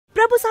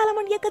பிரபு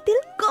சாலமன்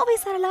இயக்கத்தில் கோவை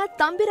சரளா,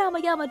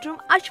 தம்பிராமையா மற்றும்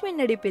அஸ்வின்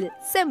நடிப்பில்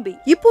செம்பி.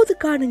 இப்போது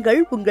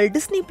காணுங்கள் உங்கள்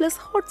டிஸ்னி பிளஸ்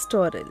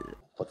ஹாட்ஸ்டாரில்.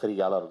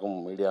 பத்திரிகையாளருக்கும்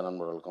மீடியா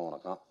நண்பர்களுக்கும்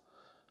வணக்கம்.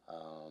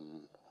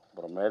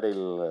 அப்புறம்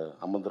மேடையில்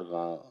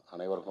அமர்ந்திருக்கும்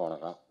அனைவருக்கும்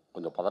வணக்கம்.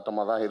 கொஞ்சம்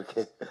பதட்டமாக தான்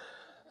இருக்குது.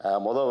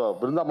 முதல்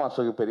பிருந்தா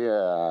மாஸ்டருக்கு பெரிய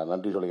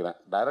நன்றி சொல்லிக்கிறேன்.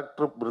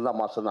 டைரக்டர் பிருந்தா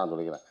மாஸ்டர் நான்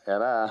சொல்லிக்கிறேன்.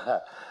 ஏன்னா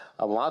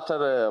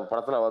மாஸ்டர்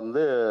படத்தில்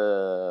வந்து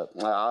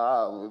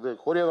இது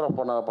கோரியோகிராஃப்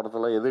பண்ண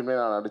படத்தில் எதுவுமே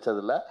நான்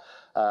நடித்ததில்லை.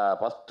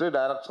 ஃபஸ்ட்டு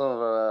டைரக்டர்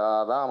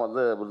தான்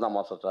வந்து பிருந்தா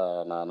மாஸ்டர்கிட்ட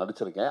நான்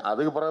நடிச்சிருக்கேன்.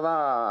 அதுக்கு பிறகு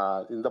தான்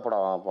இந்த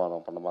படம்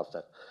பண்ண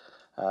மாஸ்டர்,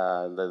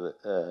 இந்த இது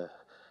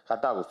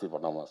கட்டா குஸ்தி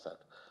பண்ண மாஸ்டர்.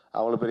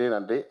 அவங்களுக்கு பெரிய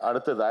நன்றி.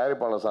 அடுத்து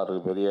தயாரிப்பாளர்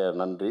சாருக்கு பெரிய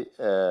நன்றி.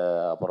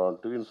 அப்புறம்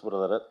ட்வின்ஸ்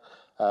பிரதர்,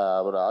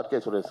 அப்புறம்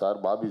RK Suresh sir,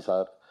 Bobby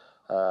sir,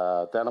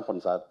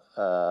 Thenappan sir,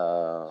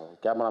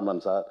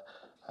 cameraman sir,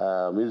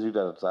 music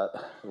director sir,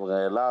 இவங்க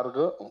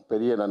எல்லாருக்கும்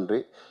பெரிய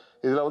நன்றி.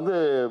 இதில் வந்து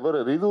ஒரு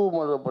ரிது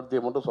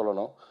பற்றியை மட்டும்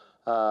சொல்லணும்.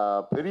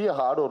 பெரிய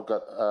ஹார்ட்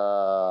ஒர்க்கர்.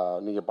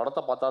 நீங்கள்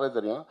படத்தை பார்த்தாலே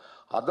தெரியும்.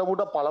 அதை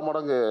விட பல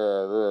மடங்கு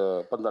இது.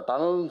 இப்போ இந்த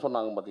டனல்னு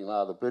சொன்னாங்க பார்த்தீங்கன்னா,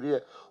 அது பெரிய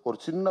ஒரு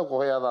சின்ன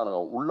குகையாக தான்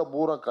இருக்கும். உள்ளே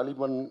பூரா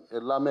களிமண்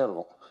எல்லாமே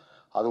இருக்கும்.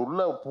 அது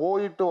உள்ளே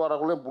போயிட்டு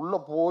வரக்குள்ளே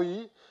உள்ளே போய்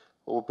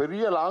ஒரு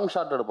பெரிய லாங்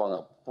ஷாட் எடுப்பாங்க.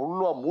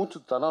 ஃபுல்லாக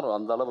மூச்சு திணறும்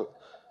அந்த அளவு.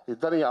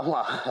 இத்தனையும்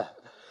ஆமாம்.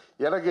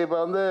 எனக்கு இப்போ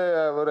வந்து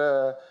ஒரு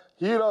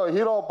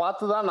ஹீரோவை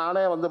பார்த்து தான்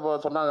நானே வந்து இப்போ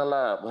சொன்னாங்கல்ல,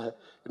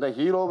 இந்த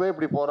ஹீரோவே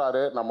இப்படி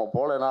போகிறாரு, நம்ம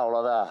போகலைன்னா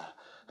அவ்வளோதான்.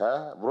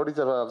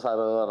 புரோடியூசர் சார்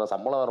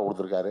சம்பளம் வேறு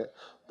கொடுத்துருக்காரு,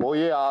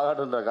 போயே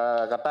ஆகட்டுன்ற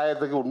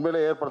கட்டாயத்துக்கு உண்மையிலே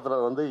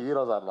ஏற்படுத்துறது வந்து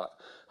ஹீரோ சார் தான்.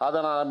 அதை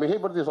நான்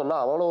மிகைப்படுத்தி சொல்ல,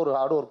 அவ்வளோ ஒரு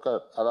ஹார்ட்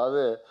ஒர்க்கர்.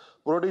 அதாவது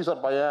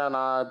ப்ரொடியூசர் பையன்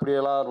நான்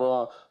இப்படியெல்லாம்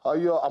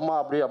ஐயோ அம்மா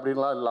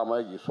அப்படின்லாம்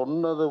இல்லாமல்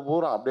சொன்னது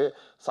பூரா அப்படியே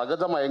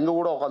சகஜமாக எங்கள்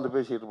கூட உட்காந்து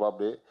பேசிகிட்டு இருப்பா.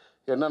 அப்படி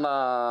என்னென்னா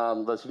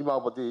அந்த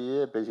சினிமாவை பற்றியே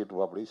பேசிகிட்டு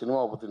இருப்பா. அப்படி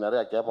சினிமாவை பற்றி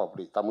நிறையா கேட்பா,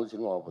 அப்படி தமிழ்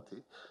சினிமாவை பற்றி.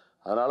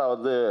 அதனால்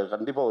வந்து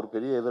கண்டிப்பாக ஒரு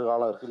பெரிய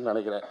எதிர்காலம் இருக்குதுன்னு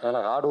நினைக்கிறேன். ஏன்னா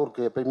ஹார்ட்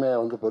ஒர்க்கு எப்பயுமே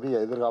வந்து பெரிய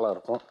எதிர்காலம்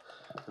இருக்கும்.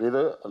 இது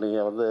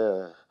நீங்கள் வந்து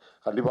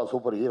கண்டிப்பாக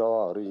சூப்பர்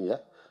ஹீரோவாக வருவீங்க.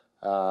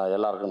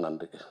 எல்லாருக்கும்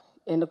நன்றி.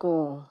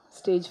 எனக்கும்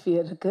ஸ்டேஜ்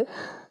ஃபியர் இருக்குது.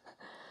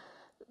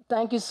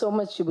 Thank you so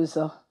much Shibu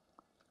sir.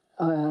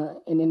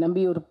 என்னை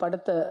நம்பி ஒரு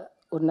படத்தை,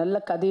 ஒரு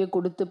நல்ல கதையை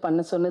கொடுத்து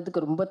பண்ண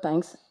சொன்னதுக்கு ரொம்ப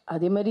தேங்க்ஸ்.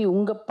 அதேமாதிரி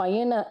உங்கள்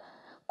பையனை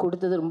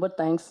கொடுத்தது ரொம்ப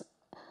thanks.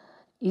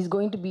 Is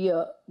going to be a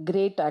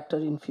great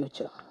actor in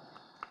future.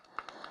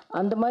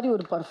 அந்த மாதிரி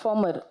ஒரு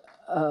பர்ஃபார்மர்.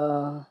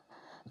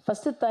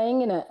 ஃபஸ்ட்டு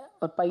தயங்கின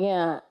ஒரு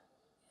பையன்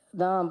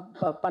தான்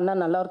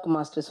பண்ணால் நல்லாயிருக்கும்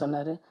மாஸ்டர்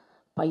சொன்னார்.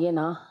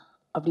 பையனா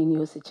அப்படின்னு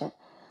யோசித்தேன்.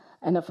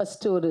 ஆனால்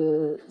ஃபஸ்ட்டு ஒரு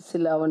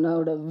சில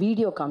அவனோட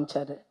வீடியோ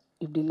காமிச்சார்,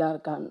 இப்படிலாம்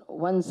இருக்கான்.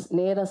 ஒன்ஸ்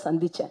நேராக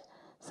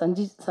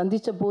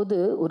சந்தித்த போது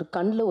ஒரு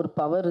கண்ணில் ஒரு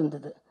பவர்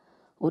இருந்தது,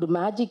 ஒரு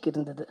மேஜிக்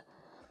இருந்தது.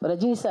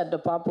 ரஜினி சார்கிட்ட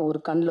பார்ப்போம்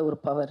ஒரு கண்ணில் ஒரு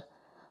பவர்.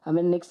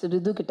 அவன் நெக்ஸ்ட்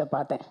ரிது கிட்ட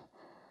பார்த்தேன்.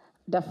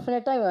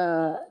 டெஃபினட்டாக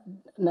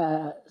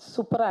நான்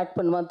சூப்பராக ஆக்ட்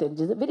பண்ணுவான்னு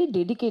தெரிஞ்சது. Very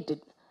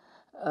dedicated.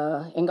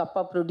 எங்கள்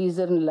அப்பா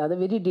ப்ரொடியூசர்னு இல்லாத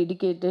வெரி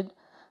டெடிக்கேட்டட்.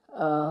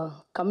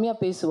 கம்மியாக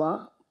பேசுவான்,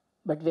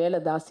 பட் வேலை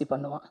ஜாஸ்தி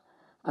பண்ணுவான்.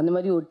 அந்த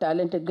மாதிரி ஒரு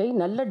டேலண்டட் கை.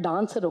 நல்ல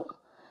டான்ஸரும்.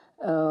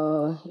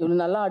 இவ்வளோ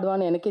நல்லா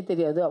ஆடுவான்னு எனக்கே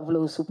தெரியாது,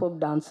 அவ்வளோ super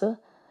dancer.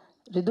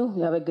 Ritu,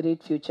 you have a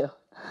great future.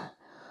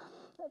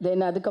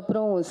 தென்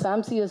அதுக்கப்புறம்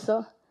சாம்சியஸா,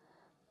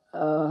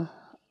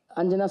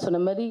 அஞ்சனா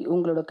சொன்ன மாதிரி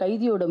உங்களோட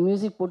கைதியோட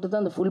மியூசிக் போட்டு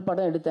தான் அந்த ஃபுல்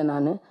படம் எடுத்தேன்.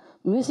 நான்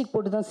மியூசிக்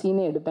போட்டு தான்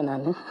சீனே எடுப்பேன்.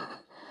 நான்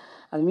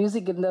அது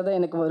மியூசிக் இருந்தால் தான்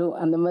எனக்கு வரும்.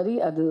 அந்த மாதிரி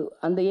அது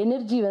அந்த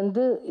எனர்ஜி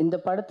வந்து இந்த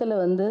படத்தில்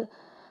வந்து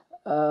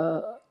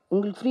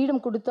உங்களுக்கு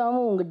ஃப்ரீடம்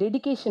கொடுத்தாவும் உங்கள்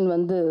டெடிக்கேஷன்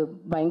வந்து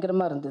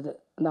பயங்கரமாக இருந்தது.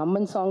 அந்த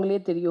அம்மன்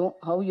சாங்லேயே தெரியும்,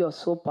 how you are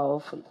so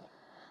powerful.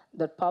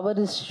 That power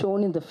is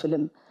shown in the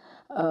film.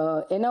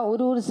 ஏன்னா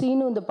ஒரு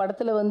சீனும் இந்த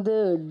படத்தில் வந்து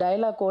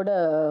டைலாக்கோட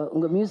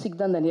உங்கள்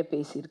மியூசிக் தான் நிறைய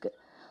பேசியிருக்கு.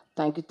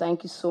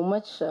 Thank you so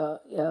much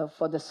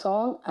for the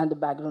song and the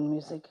background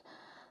music.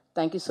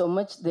 Thank you so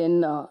much. தென்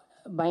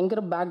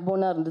பயங்கர பேக்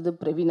போனாக இருந்தது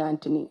Praveen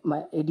Antony, my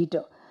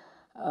editor.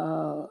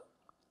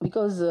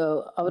 Because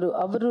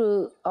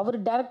our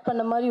direct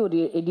பண்ண மாதிரி ஒரு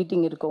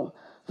எடிட்டிங் இருக்கும்.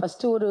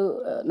 ஃபஸ்ட்டு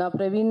நான்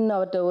பிரவீன்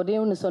அவர்கிட்ட ஒரே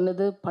ஒன்று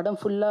சொன்னது, படம்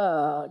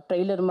ஃபுல்லாக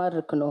ட்ரெய்லர் மாதிரி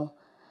இருக்கணும்,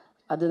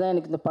 அதுதான்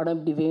எனக்கு இந்த படம்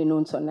இப்படி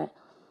வேணும்னு சொன்னேன்.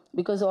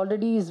 பிகாஸ்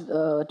ஆல்ரெடி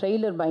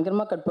ட்ரெய்லர்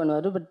பயங்கரமாக கட்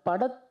பண்ணுவார். பட்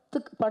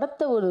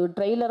படத்தை ஒரு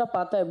ட்ரெய்லராக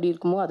பார்த்தா எப்படி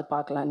இருக்குமோ அது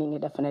பார்க்கலாம்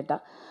நீங்கள் டெஃபினட்டாக.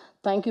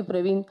 தேங்க்யூ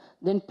பிரவீன்.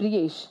 தென்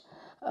பிரியேஷ்,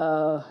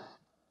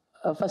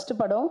 ஃபஸ்ட்டு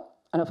படம்,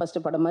 ஆனால்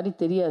ஃபஸ்ட்டு படம் மாதிரி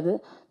தெரியாது.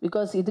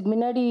 பிகாஸ் இதுக்கு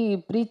முன்னாடி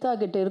பிரீதா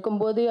கிட்டே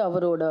இருக்கும்போதே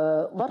அவரோட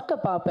ஒர்க்கை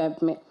பார்ப்பேன்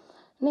எப்பவுமே.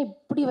 என்ன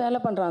இப்படி வேலை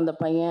பண்ணுறான் அந்த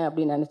பையன்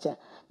அப்படின்னு நினச்சேன்.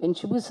 என்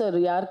சிபு சார்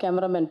யார்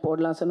கேமராமேன்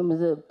போடலாம்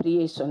சொல்லும்போது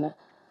பிரியேஷ் சொன்னேன்.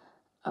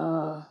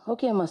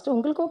 ஓகே மாஸ்டர்,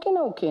 உங்களுக்கு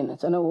ஓகேண்ணா ஓகேன்னு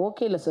சொன்னேன்.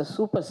 ஓகே இல்லை சார்,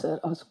 சூப்பர் சார்,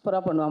 அவன்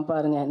சூப்பராக பண்ணுவான்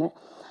பாருங்கன்னு.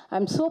 I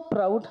am so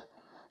proud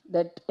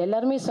that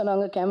எல்லாருமே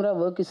சொன்னாங்க camera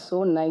work is so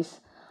nice.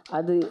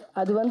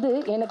 அது வந்து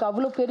எனக்கு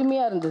அவ்வளோ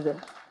பெருமையாக இருந்தது.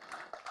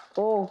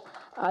 ஓ,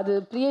 அது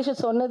பிரியேஷை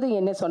சொன்னது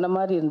என்னை சொன்ன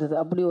மாதிரி இருந்தது,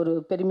 அப்படி ஒரு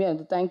பெருமையாக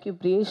இருந்தது. Thank you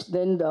Priyesh.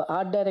 Then the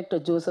art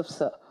director Joseph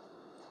sir.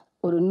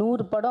 ஒரு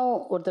 100 படம்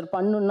ஒருத்தர்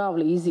பண்ணணுன்னா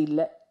அவ்வளோ ஈஸி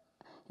இல்லை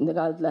இந்த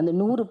காலத்தில். அந்த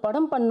 100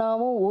 படம்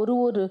பண்ணாவும்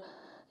ஒரு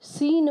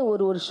சீனு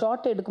ஒரு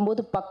ஷார்ட்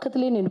எடுக்கும்போது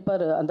பக்கத்துலேயே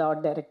நிற்பார் அந்த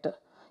ஆர்ட் டைரக்டர்.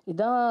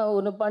 இதான்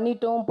ஒன்று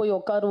பண்ணிட்டோம் போய்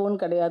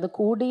உட்காருவோன்னு கிடையாது.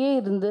 கூடயே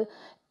இருந்து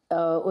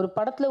ஒரு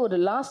படத்தில் ஒரு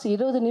லாஸ்ட்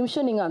 20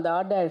 நிமிஷம் நீங்கள் அந்த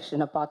ஆர்ட்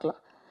டைரக்ஷனை பார்க்கலாம்.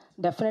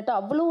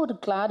 டெஃபினட்டாக அவ்வளோ ஒரு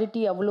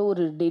கிளாரிட்டி, அவ்வளோ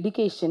ஒரு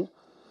டெடிகேஷன்,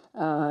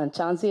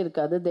 சான்ஸே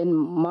இருக்காது. தென்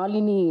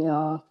மாலினி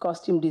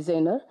காஸ்டியூம்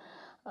டிசைனர்,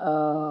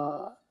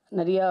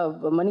 நிறையா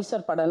மணி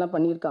சார் படம்லாம்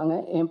பண்ணியிருக்காங்க.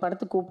 என்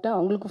படத்துக்கு கூப்பிட்டேன்,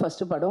 அவங்களுக்கும்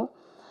ஃபஸ்ட்டு படம்.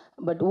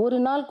 பட் ஒரு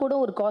நாள் கூட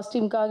ஒரு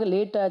காஸ்டியூம்காக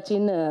லேட்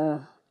ஆச்சுன்னு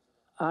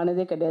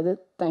ஆனதே கிடையாது.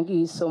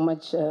 Thank you so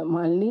much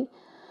Malini.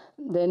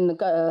 Then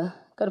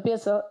Karuppiya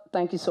sir,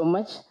 thank you so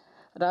much.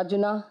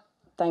 ராஜுனா,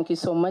 thank you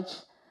so much.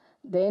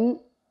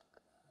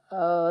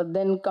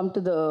 Then come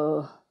to the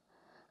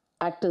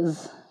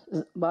actors.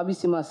 Bobby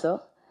Simha sir,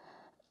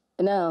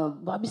 ஏன்னா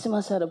பாபி சிம்மா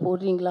சாரை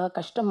போடுறீங்களா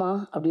கஷ்டமா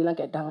அப்படிலாம்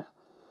கேட்டாங்க.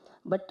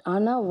 பட்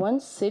ஆனால்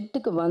ஒன்ஸ்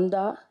செட்டுக்கு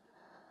வந்தால்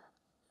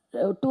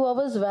 2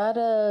 hours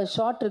வேறு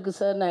ஷார்ட் இருக்குது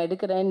சார், நான்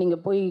எடுக்கிறேன்,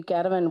 நீங்கள் போய்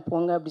கேரவேன்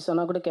போங்க அப்படி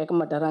சொன்னால் கூட கேட்க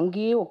மாட்டார்.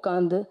 அங்கேயே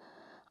உட்காந்து,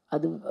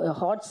 அது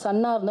ஹாட்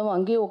சன்னாக இருந்தவங்க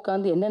அங்கேயே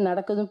உட்காந்து என்ன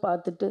நடக்குதுன்னு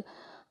பார்த்துட்டு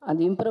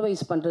அந்த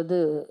இம்ப்ரவைஸ் பண்ணுறது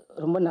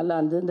ரொம்ப நல்லா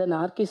இருந்தது. தென்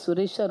ஆர்கே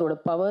சுரேஷ் சாரோட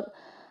பவர்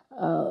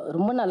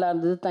ரொம்ப நல்லா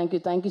இருந்தது.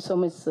 Thank you so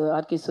much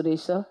RK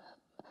Suresh sir.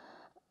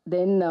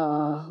 தென்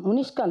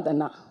முனிஷ்காந்த்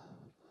அண்ணா,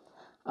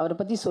 அவரை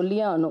பற்றி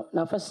சொல்லியே ஆகணும்.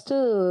 நான் ஃபஸ்ட்டு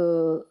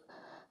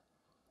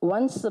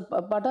ஒன்ஸ்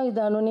படம்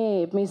இதானோடனே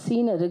எப்பவுமே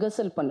சீனை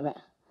ரிஹர்சல் பண்ணுவேன்.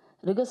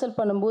 ரிஹர்சல்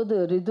பண்ணும்போது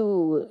ரிது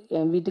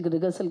என் வீட்டுக்கு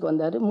ரிஹர்சலுக்கு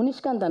வந்தார்.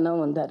 முனிஷ்காந்த்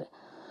அண்ணாவும் வந்தார்.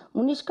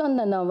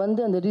 முனிஷ்காந்த் அண்ணா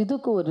வந்து அந்த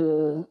ரிதுக்கு ஒரு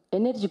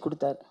எனர்ஜி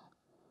கொடுத்தாரு,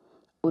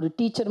 ஒரு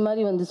டீச்சர்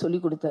மாதிரி வந்து சொல்லி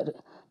கொடுத்தாரு.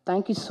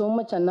 தேங்க்யூ ஸோ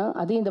மச் அண்ணா.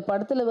 அதே இந்த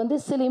படத்தில் வந்து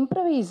சில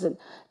இம்ப்ரவைசன்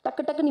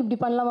டக்குன்னு இப்படி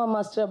பண்ணலாமா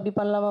மாஸ்டர், அப்படி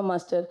பண்ணலாமா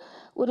மாஸ்டர்,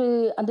 ஒரு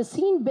அந்த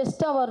சீன்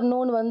பெஸ்ட்டாக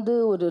வரணும்னு வந்து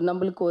ஒரு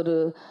நம்மளுக்கு ஒரு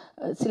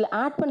சில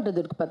ஆட் பண்ணுறது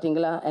இருக்குது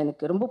பார்த்தீங்களா,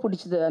 எனக்கு ரொம்ப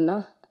பிடிச்சது அண்ணா.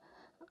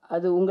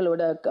 அது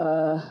உங்களோட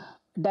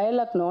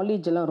டயலாக்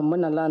நாலேஜ் எல்லாம் ரொம்ப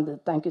நல்லா இருந்தது.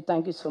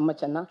 தேங்க்யூ ஸோ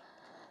மச் அண்ணா.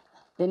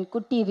 தென்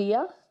குட்டி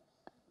ரியா,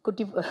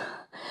 குட்டி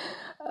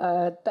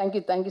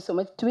தேங்க்யூ ஸோ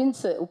மச்.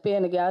 ட்வின்ஸு இப்போ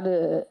எனக்கு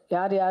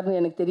யாருன்னு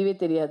எனக்கு தெரியவே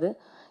தெரியாது.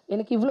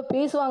 எனக்கு இவ்வளோ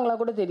பேசுவாங்களா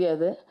கூட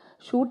தெரியாது.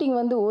 ஷூட்டிங்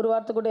வந்து ஒரு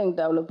வாரத்தை கூட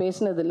என்கிட்ட அவ்வளோ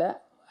பேசினதில்லை.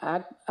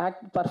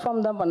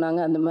 பர்ஃபார்ம் தான்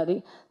பண்ணாங்க அந்த மாதிரி.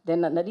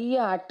 தென் நிறைய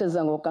ஆக்டர்ஸ்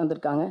அங்கே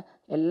உட்காந்துருக்காங்க,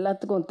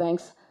 எல்லாத்துக்கும்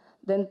தேங்க்ஸ்.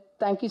 தென்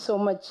thank you so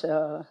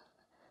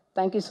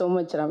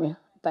much Ramya,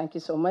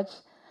 thank you so much.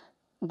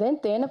 தென்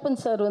தேனப்பன்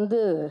சார்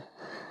வந்து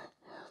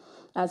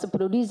ஆஸ் அ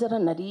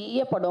ப்ரொடியூசராக நிறைய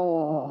படம்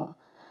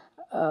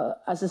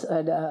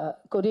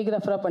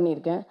கொரியோகிராஃபராக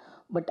பண்ணியிருக்கேன்.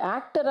 பட்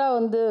ஆக்டராக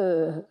வந்து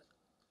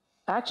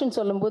ஆக்ஷன்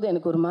சொல்லும்போது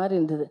எனக்கு ஒரு மாதிரி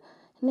இருந்தது.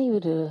 என்ன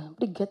இவர்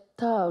இப்படி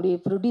கெத்தாக அப்படியே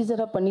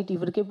ப்ரொடியூசராக பண்ணிவிட்டு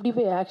இவருக்கு எப்படி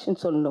போய்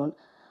ஆக்ஷன் சொல்லணும்னு.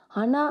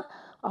 ஆனால்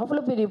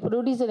அவ்வளோ பெரிய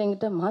ப்ரொடியூசர்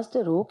என்கிட்ட,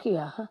 மாஸ்டர்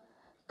ஓகேயா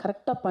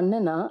கரெக்டாக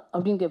பண்ணனா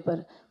அப்படின்னு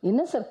கேட்பார்.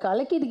 என்ன சார்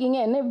கலக்கியிருக்கீங்க,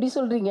 என்ன இப்படி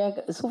சொல்கிறீங்க,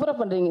 சூப்பராக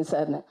பண்ணுறீங்க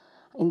சார்னு.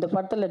 இந்த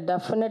படத்தில்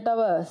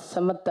டெஃபினட்டாக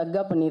செம்ம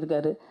தக்காக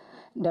பண்ணியிருக்காரு,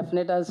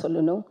 டெஃபினட்டாக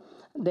சொல்லணும்.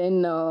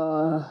 தென்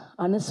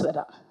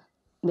அனுஸ்வரா,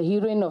 the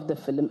heroine of the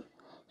film,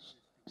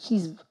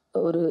 she's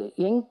ஒரு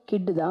யங்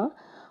கிட்டு தான்.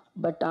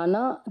 பட்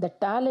ஆனால் the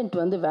talent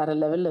வந்து வேறு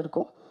லெவலில்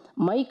இருக்கும்.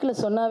 மைக்கில்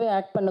சொன்னாவே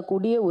ஆக்ட்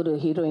பண்ணக்கூடிய ஒரு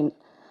ஹீரோயின்.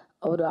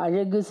 ஒரு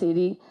அழகு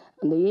சரி,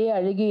 அந்த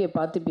அழகியை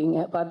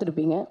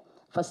பார்த்துருப்பீங்க.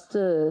 ஃபஸ்ட்டு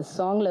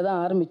சாங்கில்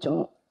தான்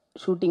ஆரம்பித்தோம்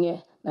ஷூட்டிங்கே,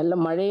 நல்ல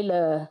மழையில்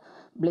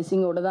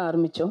பிளெஸ்ஸிங்கோடு தான்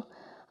ஆரம்பித்தோம்.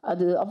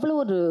 அது அவ்வளோ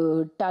ஒரு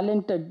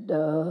டேலண்டட்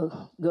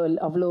கேர்ள்,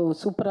 அவ்வளோ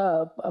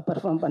சூப்பராக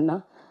பர்ஃபார்ம் பண்ணா.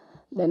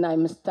 தென் I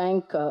must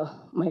thank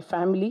my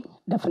family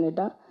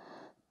டெஃபினட்டாக.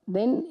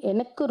 தென்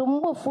எனக்கு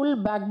ரொம்ப ஃபுல்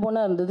பேக்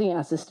போனாக இருந்தது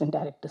என் அசிஸ்டன்ட்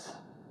டைரக்டர்ஸ்.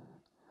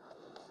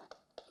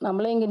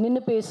 நம்மளே இங்கே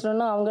நின்று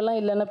பேசுகிறோன்னா அவங்கெல்லாம்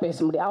இல்லைன்னா பேச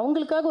முடியாது.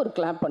 அவங்களுக்காக ஒரு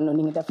கிளாப் பண்ணணும்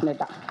நீங்கள்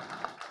டெஃபினட்டாக.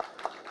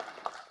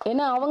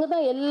 ஏன்னா அவங்க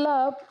தான் எல்லா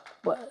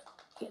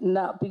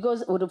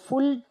பிகாஸ் ஒரு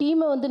ஃபுல்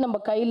டீமை வந்து நம்ம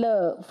கையில்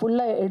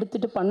ஃபுல்லாக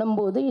எடுத்துகிட்டு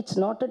பண்ணும்போது it's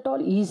not at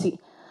all easy.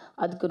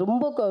 அதுக்கு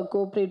ரொம்ப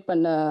கோஆப்ரேட்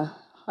பண்ண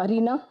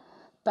arena,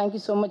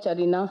 thank you so much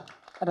arena.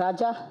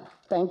 ராஜா,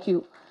 தேங்க்யூ.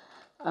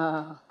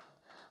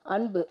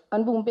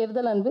 அன்பு உன் பேர்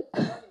தான்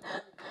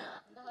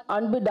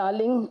அன்பு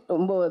டார்லிங்,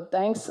 ரொம்ப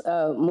thanks.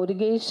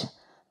 Murugesh,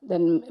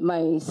 then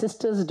my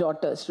sisters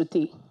daughter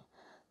Shruti,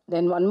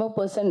 then one more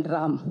person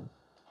Ram.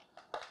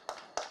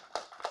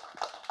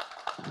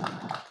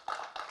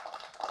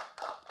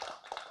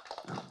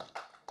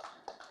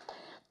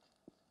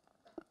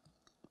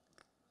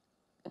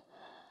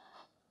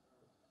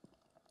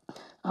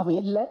 அவன்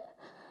இல்லை,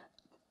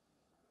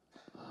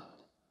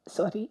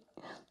 sorry,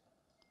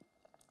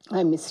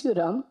 I miss you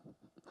Ram.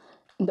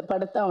 இந்த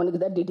படத்தை அவனுக்கு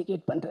தான்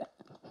டெடிகேட் பண்ணுறேன்.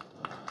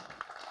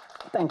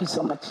 Thank you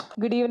so much.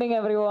 Good evening,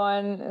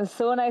 everyone.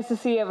 So nice to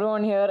see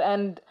everyone here.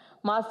 And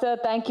Master,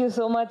 thank you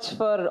so much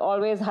for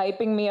always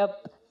hyping me up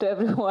to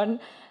everyone.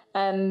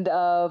 And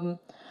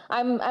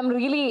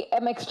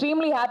I'm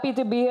extremely happy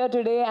to be here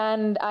today.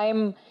 And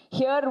I'm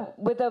here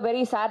with a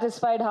very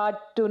satisfied heart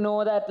to know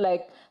that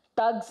like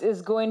Thugs is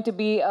going to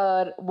be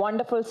a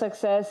wonderful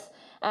success.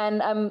 And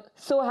I'm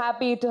so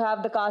happy to have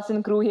the cast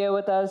and crew here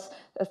with us,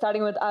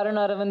 starting with Arun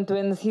Aravind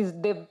twins.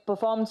 They've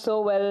performed so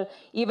well.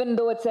 Even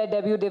though it's their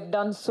debut, they've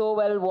done so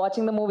well.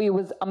 Watching the movie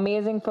was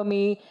amazing for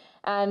me.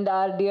 And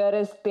our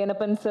dearest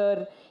Tenapan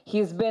sir,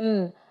 he's been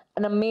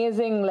an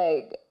amazing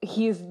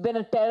he's been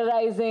a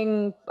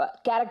terrorizing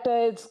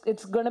character.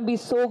 It's gonna be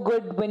so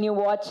good when you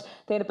watch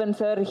Therupan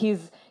sir.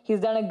 He's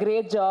done a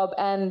great job,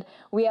 and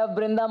we have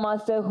Brinda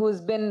Master,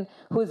 who's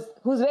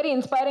very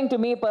inspiring to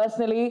me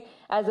personally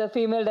as a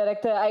female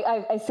director.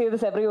 I say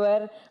this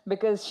everywhere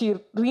because she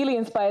really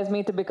inspires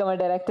me to become a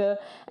director,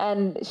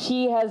 and she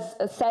has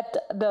set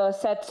the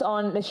sets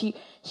on.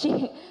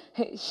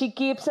 She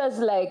keeps us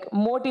like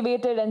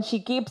motivated, and she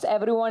keeps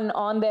everyone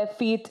on their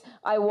feet.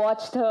 I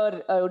watched her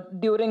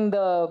during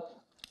the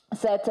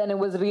sets, and it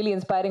was really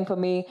inspiring for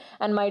me.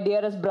 And my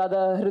dearest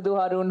brother Hridu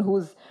Harun,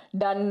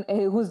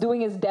 who's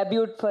doing his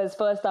debut for his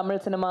first Tamil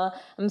cinema.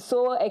 I'm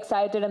so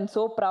excited and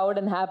so proud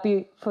and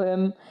happy for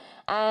him.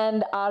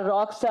 And our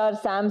rock star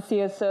Sam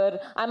sir,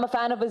 I'm a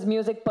fan of his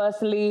music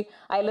personally.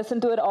 I listen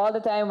to it all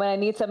the time when I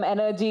need some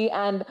energy,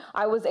 and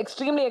I was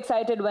extremely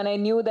excited when I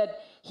knew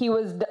that he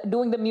was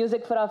doing the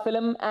music for our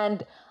film.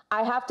 And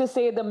I have to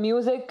say, the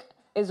music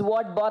is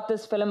what brought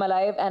this film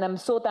alive, and I'm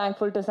so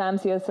thankful to Sam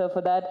sir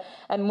for that.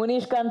 And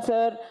Munishkanth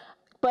sir,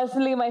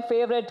 personally my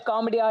favorite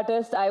comedy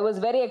artist. I was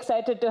very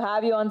excited to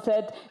have you on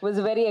set. It was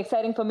very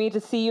exciting for me to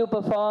see you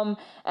perform,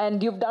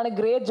 and you've done a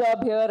great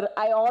job here.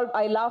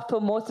 I laughed for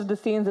most of the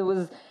scenes. It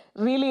was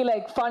really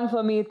like fun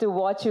for me to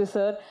watch you,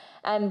 sir.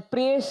 And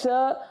Priyesh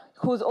sir,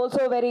 who's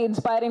also very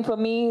inspiring for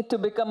me to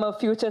become a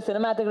future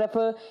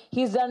cinematographer.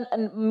 He's done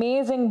an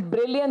amazing,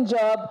 brilliant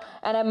job,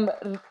 and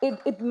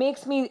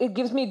it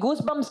gives me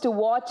goosebumps to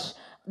watch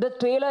the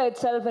trailer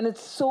itself, and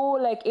it's so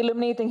like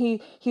illuminating.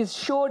 He's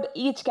showed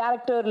each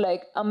character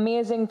like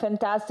amazing,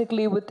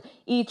 fantastically with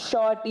each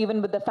shot,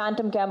 even with the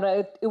phantom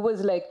camera. It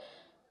was like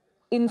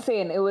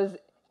insane. It was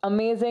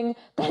amazing.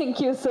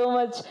 Thank you so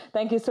much.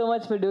 Thank you so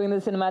much for doing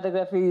the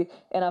cinematography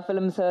in our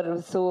film, sir. It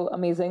was so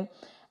amazing.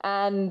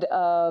 And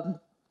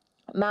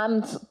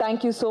ma'am,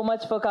 thank you so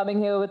much for coming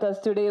here with us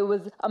today. It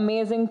was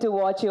amazing to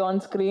watch you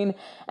on screen,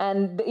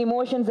 and the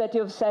emotions that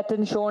you've set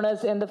and shown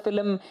us in the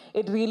film,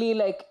 it really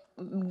like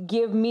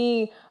gave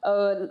me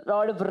a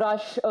lot of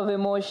rush of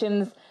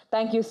emotions.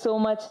 Thank you so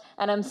much,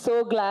 and I'm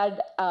so glad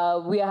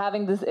we are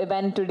having this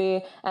event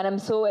today. And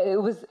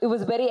it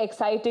was very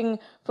exciting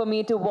for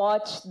me to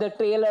watch the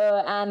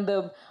trailer and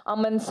the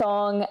Aman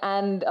song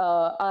and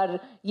our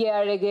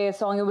Yeah Reggae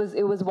song.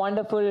 It was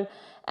wonderful.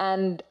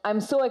 And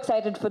I'm so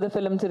excited for the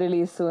film to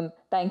release soon.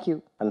 Thank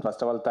you. And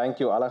first of all,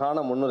 thank you.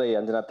 அழகான முன்னுரை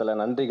அஞ்சனாத்தல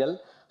நன்றிகள்.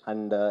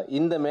 And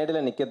இந்த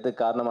மேடையில்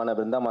நிற்கிறதுக்கு காரணமான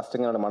பிருந்தா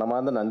மாஸ்டருங்களோட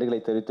மனமார்ந்த நன்றிகளை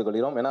தெரிவித்துக்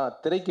கொள்கிறோம். ஏன்னா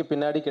திரைக்கு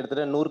பின்னாடி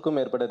கிட்டத்தட்ட 100க்கும்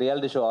மேற்பட்ட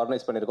ரியாலிட்டி ஷோ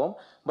ஆர்கனைஸ் பண்ணியிருக்கோம்.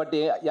 பட்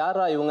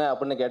யாரா இவங்க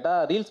அப்படின்னு கேட்டால்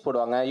ரீல்ஸ்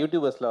போடுவாங்க,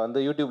 யூடியூபர்ஸில்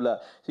வந்து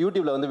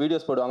யூடியூப்பில் வந்து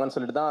வீடியோஸ் போடுவாங்கன்னு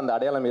சொல்லிட்டு தான் அந்த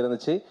அடையாளம்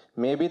இருந்துச்சு.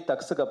 மேபி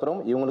தக்ஸுக்கு அப்புறம்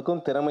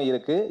இவங்களுக்கும் திறமை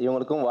இருக்குது,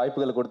 இவங்களுக்கும்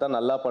வாய்ப்புகள் கொடுத்தா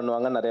நல்லா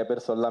பண்ணுவாங்கன்னு நிறைய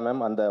பேர் சொல்லலாம்.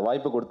 மேம், அந்த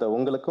வாய்ப்பு கொடுத்த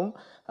உங்களுக்கும்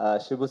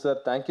Shibu sir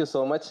thank you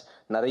so much.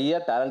 நிறைய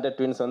டேலண்டட்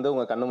ட்வின்ஸ் வந்து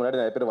உங்கள் கண்ணு முன்னாடி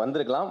நிறைய பேர்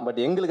வந்திருக்கலாம், பட்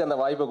எங்களுக்கு அந்த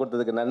வாய்ப்பை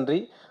கொடுத்ததுக்கு நன்றி.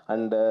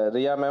 அண்ட்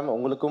ரியா மேம்,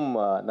 உங்களுக்கும்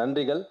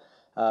நன்றிகள்.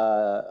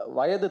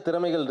 வயது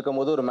திறமைகள் இருக்கும்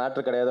போது ஒரு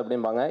மேட்ரு கிடையாது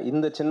அப்படிம்பாங்க.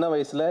 இந்த சின்ன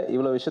வயசில்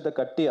இவ்வளோ விஷயத்தை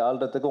கட்டி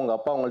ஆள்றதுக்கு உங்கள்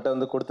அப்பா உங்கள்கிட்ட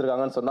வந்து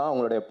கொடுத்துருக்காங்கன்னு சொன்னால்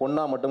அவங்களுடைய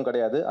பொண்ணாக மட்டும்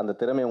கிடையாது, அந்த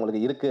திறமை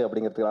உங்களுக்கு இருக்குது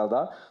அப்படிங்கிறதுக்காக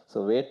தான்.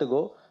 So way to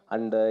go.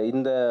 And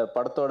இந்த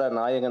படத்தோட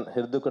நாயகன்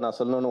ஹிருதுக்கு நான்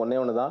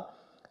சொல்லணும்னு ஒன்று தான்,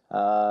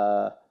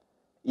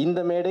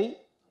 இந்த மேடை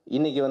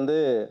இன்றைக்கி வந்து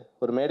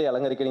ஒரு மேடை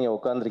அலங்கரிக்க நீங்கள்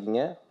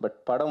உட்காந்துருக்கீங்க. பட்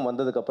படம்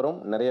வந்ததுக்கப்புறம்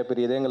நிறைய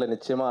பேர் இதயங்களை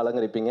நிச்சயமாக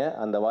அலங்கரிப்பீங்க.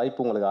 அந்த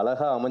வாய்ப்பு உங்களுக்கு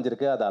அழகாக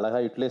அமைஞ்சிருக்கு, அதை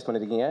அழகாக யூட்டிலைஸ்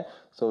பண்ணியிருக்கீங்க.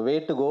 So way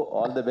to go,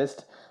 all the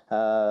best.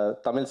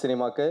 Tamil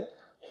சினிமாவுக்கு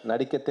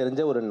நடிக்க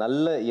தெரிஞ்ச ஒரு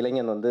நல்ல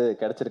இளைஞன் வந்து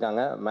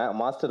கிடச்சிருக்காங்க.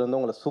 மாஸ்டர் வந்து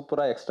உங்களை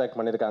சூப்பராக எக்ஸ்ட்ராக்ட்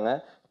பண்ணியிருக்காங்க.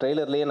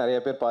 ட்ரெய்லர்லேயே நிறைய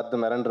பேர்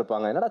பார்த்து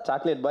மிரண்டிருப்பாங்க, என்னடா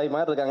சாக்லேட் பாய்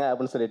மாதிரி இருக்காங்க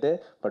அப்படின்னு சொல்லிட்டு.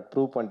 பட்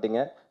ப்ரூவ்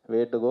பண்ணிட்டீங்க.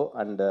 Way to go.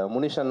 அண்ட்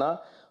முனிஷன்னா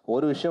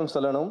ஒரு விஷயம்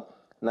சொல்லணும்,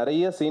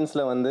 நிறைய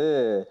சீன்ஸில் வந்து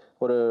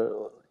ஒரு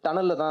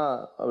டனலில் தான்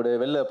அப்படி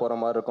வெளில போகிற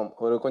மாதிரி இருக்கும்.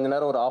 ஒரு கொஞ்ச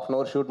நேரம் ஒரு ½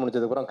 hour ஷூட்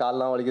முடிச்சதுக்கப்புறம்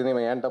கால்லாம் வலிக்குது,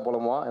 இவன் ஏன்ட்ட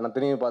புலம்புவான். ஏன்னா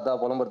திரும்பி பார்த்தா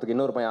புலம்புறதுக்கு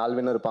இன்னொரு பையன்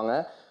ஆல்வின்னு இருப்பாங்க.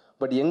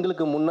 பட்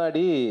எங்களுக்கு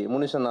முன்னாடி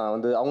முனிஷன்னா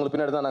வந்து அவங்களுக்கு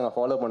பின்னாடி தான் நாங்கள்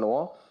ஃபாலோ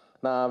பண்ணுவோம்.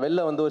 நான்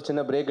வெளில வந்து ஒரு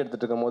சின்ன பிரேக்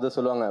எடுத்துகிட்டு இருக்கும் போது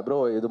சொல்லுவாங்க, ப்ரோ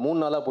இது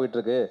 3 நாளாக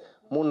போயிட்டுருக்கு,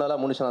 3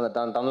 நாளாக முனிஷன் அந்த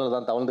டனலில்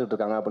தான் தவழ்ந்துட்டு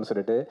இருக்காங்க அப்படின்னு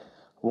சொல்லிட்டு.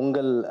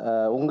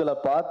 உங்களை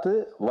பார்த்து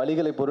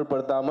வழிகளை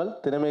பொருட்படுத்தாமல்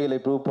திறமைகளை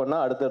ப்ரூவ்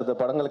பண்ணால் அடுத்தடுத்த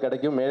படங்கள்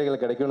கிடைக்கும்,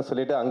 மேடைகள் கிடைக்கும்னு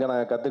சொல்லிட்டு அங்கே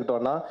நாங்கள்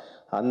கற்றுக்கிட்டோன்னா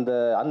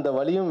அந்த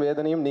வலியும்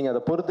வேதனையும் நீங்கள்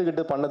அதை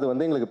பொறுத்துக்கிட்டு பண்ணது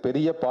வந்து எங்களுக்கு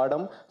பெரிய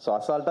பாடம். ஸோ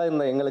அசால்ட்டாக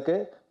இருந்த எங்களுக்கு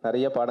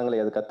நிறைய பாடங்களை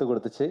அது கற்றுக்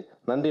கொடுத்துச்சு.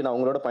 நன்றி. நான்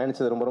உங்களோட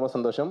பயணிச்சது ரொம்ப ரொம்ப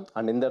சந்தோஷம்.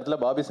 அண்ட் இந்த இடத்துல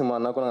பாபி சிம்மா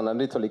அண்ணாக்கும் நாங்கள்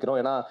நன்றி சொல்லிக்கிறோம்.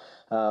 ஏன்னா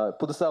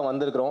புதுசாக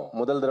வந்திருக்கிறோம்,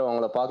 முதல் தடவை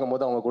அவங்கள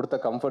பார்க்கும்போது அவங்க கொடுத்த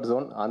கம்ஃபர்ட்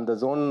ஜோன், அந்த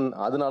ஜோன்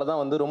அதனால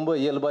தான் வந்து ரொம்ப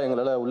இயல்பாக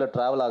எங்களால் உள்ளே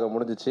ட்ராவல் ஆக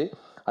முடிஞ்சிச்சு.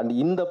 அண்ட்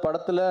இந்த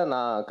படத்தில்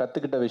நான்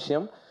கற்றுக்கிட்ட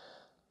விஷயம்,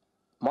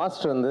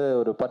 மாஸ்டர் வந்து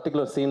ஒரு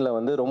பர்டிகுலர் சீனில்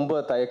வந்து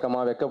ரொம்ப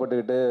தயக்கமாக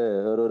வெக்கப்பட்டுக்கிட்டு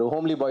ஒரு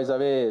ஹோம்லி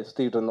பாய்ஸாகவே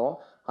சுற்றிக்கிட்டு இருந்தோம்.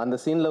 அந்த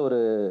சீனில்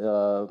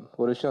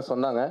ஒரு விஷயம்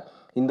சொன்னாங்க,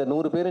 இந்த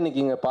 100 பேர் இன்றைக்கி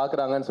இங்கே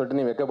பார்க்குறாங்கன்னு சொல்லிட்டு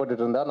நீ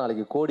வெக்கப்பட்டுட்டு இருந்தால்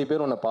நாளைக்கு கோடி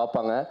பேர் உன்னை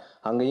பார்ப்பாங்க,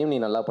 அங்கேயும் நீ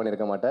நல்லா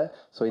பண்ணியிருக்க மாட்டேன்.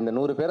 ஸோ இந்த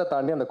 100 பேரை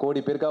தாண்டி அந்த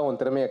கோடி பேருக்காக உன்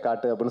திறமையை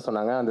காட்டு அப்படின்னு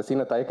சொன்னாங்க. அந்த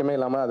சீனை தயக்கமே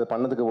இல்லாமல் அது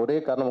பண்ணதுக்கு ஒரே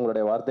காரணம்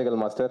உங்களுடைய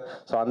வார்த்தைகள் மாஸ்டர்.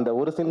 ஸோ அந்த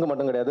ஒரு சீனுக்கு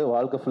மட்டும் கிடையாது,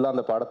 வாழ்க்கை ஃபுல்லாக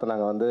அந்த பாடத்தை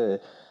நாங்கள் வந்து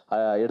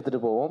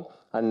எடுத்துகிட்டு போவோம்.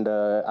 அண்ட்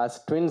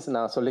ஆஸ் ட்வின்ஸ்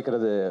நான்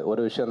சொல்லிக்கிறது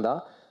ஒரு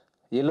விஷயந்தான்,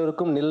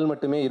 எல்லோருக்கும் நிழல்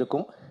மட்டுமே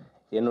இருக்கும்,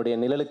 என்னுடைய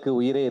நிழலுக்கு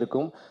உயிரே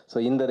இருக்கும். ஸோ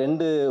இந்த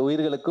 2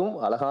 உயிர்களுக்கும்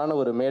அழகான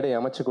ஒரு மேடை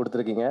அமைச்சு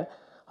கொடுத்துருக்கீங்க.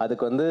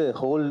 அதுக்கு வந்து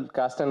whole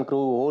cost and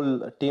crew, whole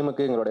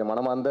டீமுக்கு எங்களுடைய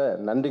மனமார்ந்த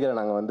நன்றிகளை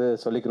நாங்கள் வந்து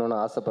சொல்லிக்கணும்னு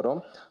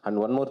ஆசைப்படுறோம்.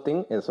 அண்ட் ஒன் மோர்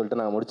திங் இதை சொல்லிட்டு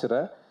நாங்கள்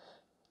முடிச்சிடறேன்.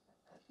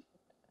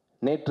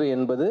 நேற்று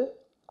என்பது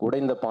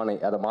உடைந்த பானை,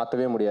 அதை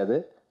மாற்றவே முடியாது.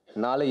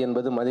 நாளை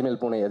என்பது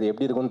மதிமேல் பூனை, அது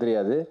எப்படி இருக்கும்னு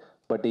தெரியாது.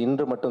 பட்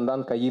இன்று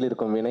மட்டும்தான் கையில்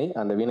இருக்கும் வினை,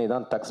 அந்த வினை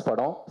தான் தக்ஸ்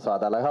படம். ஸோ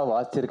அது அழகாக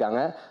வாசிச்சிருக்காங்க.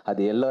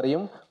 அது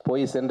எல்லோரையும்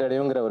போய்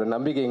சென்றடையுங்கிற ஒரு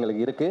நம்பிக்கை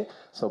எங்களுக்கு இருக்குது.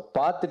 ஸோ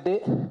பார்த்துட்டு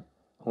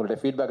உங்களுடைய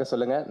ஃபீட்பேக்கை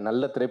சொல்லுங்கள்.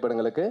 நல்ல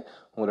திரைப்படங்களுக்கு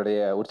உங்களுடைய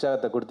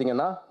உற்சாகத்தை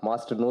கொடுத்தீங்கன்னா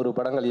மாஸ்டர் 100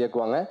 படங்கள்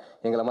இயக்குவாங்க.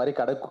 எங்களை மாதிரி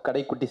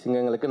கடைக்குட்டி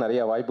சிங்கங்களுக்கு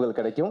நிறைய வாய்ப்புகள்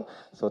கிடைக்கும்.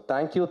 So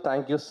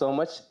thank you so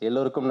much.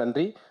 எல்லோருக்கும்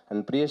நன்றி.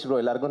 அண்ட் பிரியேஷ்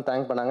ப்ரோ எல்லாருக்கும்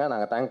தேங்க் பண்ணாங்க.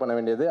 நாங்கள் தேங்க் பண்ண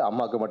வேண்டியது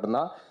அம்மாவுக்கு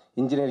மட்டும்தான்.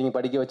 இன்ஜினியரிங்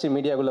படிக்க வச்சு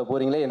மீடியாக்குள்ளே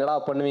போகிறீங்களே, என்னடா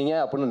பண்ணுவீங்க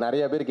அப்படின்னு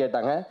நிறைய பேர்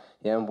கேட்டாங்க.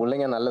 என்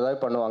பிள்ளைங்க நல்லதாக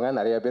பண்ணுவாங்க,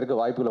 நிறைய பேருக்கு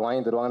வாய்ப்புகளை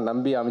வாங்கி தருவாங்க,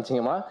 நம்பி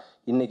அமைச்சிங்கம்மா.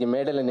 இன்றைக்கி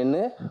மேடையில்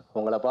நின்று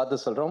உங்களை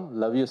பார்த்து சொல்கிறோம்,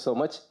 லவ் யூ ஸோ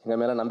மச். எங்கள்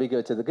மேலே நம்பிக்கை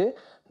வச்சதுக்கு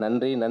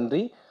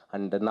நன்றி.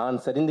 அண்ட் நான்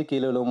சரிந்து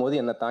கீழே விழும்போது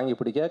என்னை தாங்கி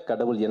பிடிக்க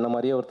கடவுள் என்ன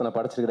மாதிரியே ஒருத்தனை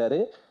படைச்சிருக்கிறாரு.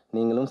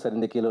 நீங்களும்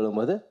சரிந்து கீழே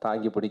விழும்போது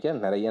தாங்கி பிடிக்க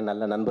நிறைய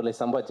நல்ல நண்பர்களை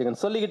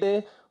சம்பாதிச்சுங்கன்னு சொல்லிக்கிட்டு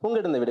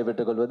உங்கள்கிட்ட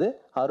விடைபெற்றுக் கொள்வது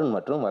அருண்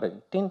மற்றும் வரன்.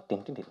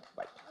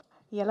 பாய்.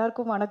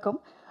 எல்லாருக்கும் வணக்கம்.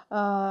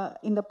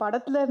 இந்த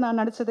படத்தில் நான்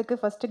நடித்ததுக்கு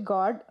ஃபஸ்ட்டு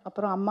காட்,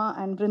 அப்புறம் அம்மா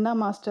and Brinda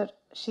master.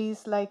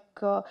 She's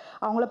like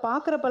அவங்கள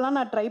பார்க்குறப்பெல்லாம்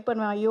நான் ட்ரை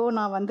பண்ணுவேன், ஐயோ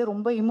நான் வந்து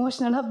ரொம்ப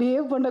இமோஷ்னலாக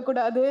பிஹேவ்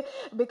பண்ணக்கூடாது.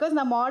 பிகாஸ்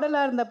நான்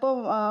மாடலாக இருந்தப்போ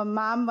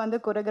மேம் வந்து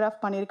கொரியோகிராஃப்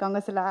பண்ணியிருக்காங்க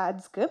சில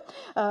ஆட்ஸ்க்கு.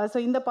 ஸோ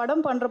இந்த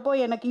படம் பண்ணுறப்போ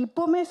எனக்கு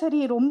இப்போவுமே சரி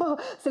ரொம்ப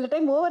சில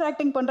டைம் ஓவர்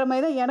ஆக்டிங் பண்ணுற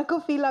மாதிரி தான்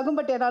எனக்கும் ஃபீல் ஆகும்.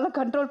 பட் என்னால்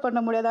கண்ட்ரோல்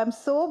பண்ண முடியாது. I am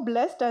so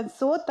blessed and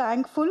so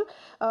thankful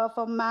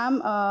for ma'am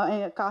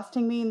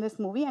costing me in this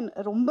movie. And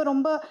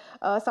ரொம்ப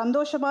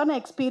சந்தோஷமான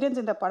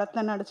எக்ஸ்பீரியன்ஸ் இந்த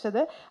படத்தில்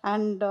நடித்தது.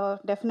 அண்ட்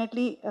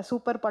டெஃபினெட்லி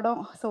சூப்பர்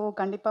படம். ஸோ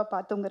கண்டிப்பாக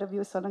பார்த்து உங்கள் ரிவ்யூ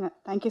சொல்லுங்கள்.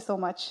 Thank you so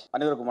much.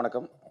 அனைவருக்கும்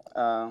வணக்கம்.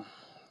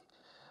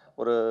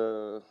 ஒரு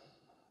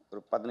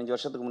 15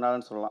 வருஷத்துக்கு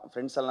முன்னாடின்னு சொல்லலாம்,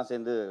 ஃப்ரெண்ட்ஸ் எல்லாம்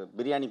சேர்ந்து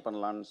பிரியாணி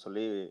பண்ணலான்னு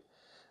சொல்லி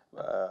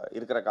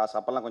இருக்கிற காசு,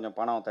 அப்போல்லாம் கொஞ்சம்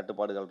பணம்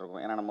தட்டுப்பாடுகள்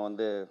இருக்கும். ஏன்னா நம்ம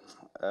வந்து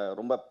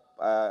ரொம்ப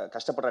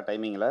கஷ்டப்படுற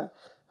டைமிங்கில்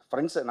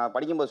ஃப்ரெண்ட்ஸ், நான்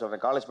படிக்கும்போது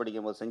சொல்கிறேன், காலேஜ்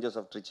படிக்கும்போது send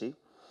Joseph Trichy.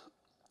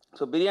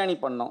 So biryani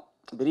பண்ணோம்.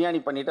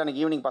 பிரியாணி பண்ணிவிட்டு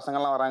அன்றைக்கி ஈவினிங்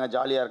பசங்கள்லாம் வராங்க,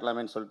 ஜாலியாக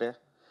இருக்கலாமேன்னு சொல்லிட்டு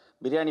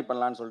பிரியாணி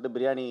பண்ணலான்னு சொல்லிட்டு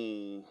பிரியாணி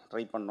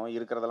ட்ரை பண்ணோம்.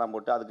 இருக்கிறதெல்லாம்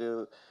போட்டு அதுக்கு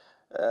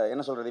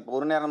என்ன சொல்கிறது, இப்போ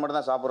ஒரு நேரம் மட்டும்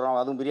தான் சாப்பிட்றோம்,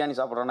 அதுவும் பிரியாணி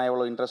சாப்பிட்றோன்னா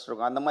எவ்வளோ இன்ட்ரெஸ்ட்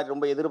இருக்கும். அந்த மாதிரி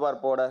ரொம்ப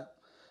எதிர்பார்ப்போடு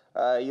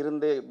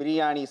இருந்து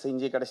பிரியாணி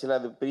செஞ்சு கடைசியில்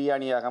அது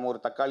பிரியாணி ஆகாமல் ஒரு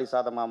தக்காளி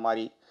சாதமாக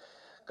மாறி,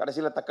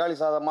 கடைசியில் தக்காளி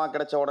சாதமாக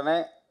கிடைச்ச உடனே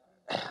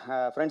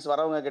ஃப்ரெண்ட்ஸ்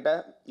வரவங்க கிட்ட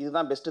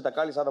இதுதான் பெஸ்ட்டு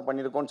தக்காளி சாதம்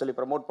பண்ணியிருக்கோன்னு சொல்லி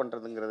ப்ரமோட்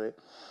பண்ணுறதுங்கிறது.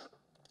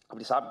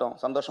 அப்படி சாப்பிட்டோம்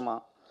சந்தோஷமாக.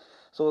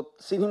 ஸோ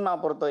சினிமா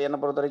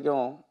என்னை பொறுத்த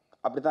வரைக்கும்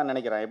அப்படி தான்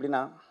நினைக்கிறேன்.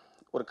 எப்படின்னா,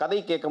 ஒரு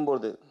கதை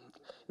கேட்கும்போது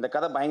இந்த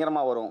கதை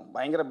பயங்கரமாக வரும்,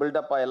 பயங்கர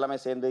பில்டப்பாக எல்லாமே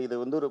சேர்ந்து இது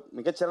வந்து ஒரு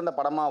மிகச்சிறந்த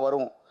படமாக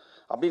வரும்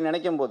அப்படின்னு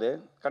நினைக்கும் போது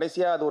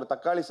கடைசியாக அது ஒரு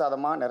தக்காளி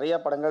சாதமாக நிறையா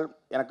படங்கள்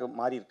எனக்கு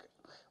மாறி இருக்கு.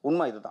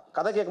 உண்மை இதுதான்.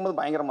 கதை கேட்கும்போது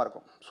பயங்கரமாக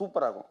இருக்கும்,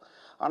 சூப்பராக இருக்கும்.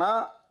 ஆனால்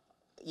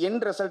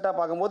எண்ட் ரிசல்ட்டாக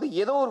பார்க்கும்போது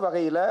ஏதோ ஒரு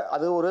வகையில்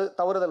அது ஒரு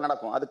தவறுதல்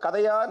நடக்கும். அது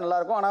கதையாக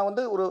நல்லாயிருக்கும், ஆனால்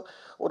வந்து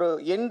ஒரு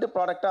எண்டு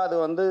ப்ராடக்டாக அது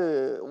வந்து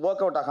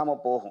ஒர்க் அவுட்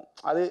ஆகாமல் போகும்.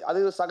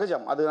 அது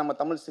சகஜம். அது நம்ம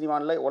தமிழ்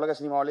சினிமாவில், உலக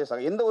சினிமாவிலே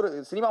எந்த ஒரு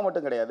சினிமா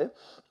மட்டும் கிடையாது,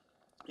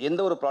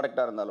 எந்த ஒரு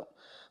ப்ராடக்டாக இருந்தாலும்.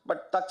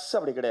 பட் தக்ஸ்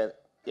அப்படி கிடையாது.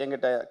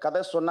 என்கிட்ட கதை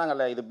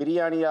சொன்னாங்கல்ல, இது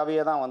பிரியாணியாகவே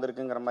தான்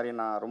வந்திருக்குங்கிற மாதிரி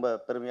நான் ரொம்ப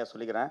பெருமையாக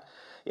சொல்லிக்கிறேன்.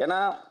 ஏன்னா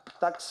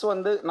தக்ஸ்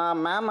வந்து நான்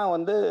மேமை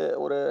வந்து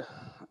ஒரு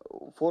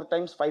 4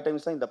 times 5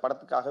 times தான் இந்த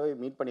படத்துக்காகவே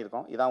மீட்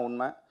பண்ணியிருக்கோம். இதான்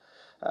உண்மை.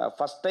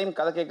 ஃபஸ்ட் டைம்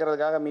கதை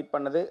கேட்குறதுக்காக மீட்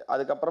பண்ணது.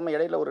 அதுக்கப்புறமா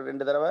இடையில ஒரு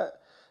 2 தடவை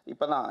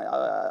இப்போ தான்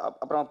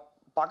அப்புறம்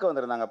பார்க்க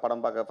வந்திருந்தாங்க,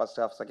 படம் பார்க்க,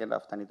 ஃபஸ்ட் ஹாஃப் செகண்ட்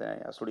ஹாஃப்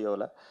தனித்தனி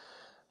ஸ்டுடியோவில்.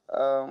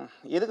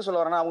 எதுக்கு சொல்ல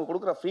வரேன்னா, அவங்க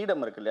கொடுக்குற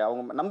ஃப்ரீடம் இருக்கு இல்லையா,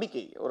 அவங்க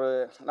நம்பிக்கை, ஒரு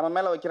நம்ம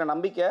மேலே வைக்கிற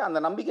நம்பிக்கை.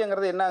 அந்த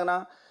நம்பிக்கைங்கிறது என்ன ஆகுனா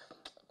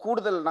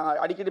கூடுதல்.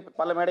 நான் அடிக்கடி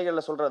பல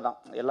மேடைகளில் சொல்கிறது தான்,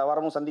 எல்லா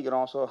வாரமும்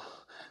சந்திக்கிறோம். ஸோ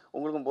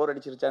உங்களுக்கும் போர்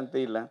அடிச்சிருச்சான்னு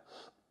தெரியல.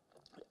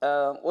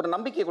 ஒரு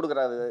நம்பிக்கை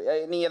கொடுக்குறாரு,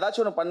 நீங்கள்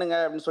ஏதாச்சும் ஒன்று பண்ணுங்க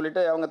அப்படின்னு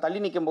சொல்லிட்டு அவங்க தள்ளி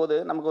நிற்கும் போது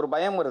நமக்கு ஒரு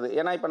பயம் வருது.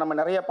 ஏன்னா இப்போ நம்ம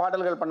நிறைய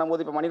பாடல்கள்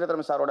பண்ணும்போது, இப்போ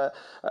மணிரத்னம் சாரோட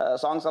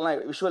சாங்ஸ்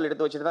எல்லாம் விஷுவல்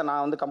எடுத்து வச்சுட்டு தான்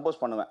நான் வந்து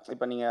கம்போஸ் பண்ணுவேன்.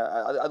 இப்போ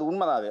நீங்கள் அது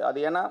உண்மை தான்.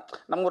 அது ஏன்னா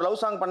நம்ம ஒரு லவ்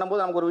சாங்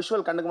பண்ணும்போது நமக்கு ஒரு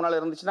விஷுவல் கண்ணுக்கு முன்னால்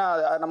இருந்துச்சுன்னா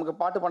நமக்கு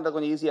பாட்டு பண்ணுறது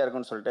கொஞ்சம் ஈஸியாக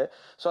இருக்குன்னு சொல்லிட்டு,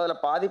 ஸோ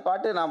அதில் பாதி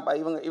பாட்டு நான்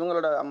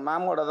இவங்களோட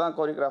மேமோட தான்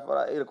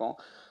கோரியோகிராஃபராக இருக்கும்.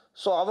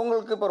 ஸோ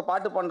அவங்களுக்கு இப்போ ஒரு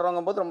பாட்டு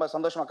பண்ணுறவங்க போது ரொம்ப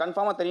சந்தோஷமாக,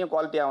 கன்ஃபார்மாக தெரியும்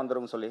குவாலிட்டியாக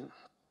வந்துடும் சொல்லி.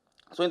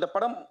 ஸோ இந்த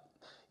படம்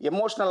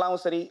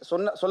எமோஷ்னலாகவும் சரி,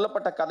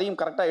 சொல்லப்பட்ட கதையும்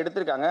கரெக்டாக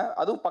எடுத்திருக்காங்க.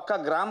 அதுவும் பக்கா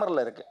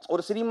கிராமரில் இருக்குது.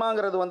 ஒரு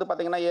சினிமாங்கிறது வந்து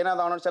பார்த்திங்கன்னா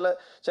ஏனாதானும்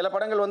சில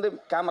படங்கள் வந்து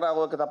கேமரா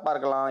ஒர்க்கு தப்பாக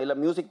இருக்கலாம், இல்லை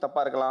மியூசிக்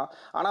தப்பாக இருக்கலாம்.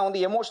 ஆனால்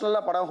வந்து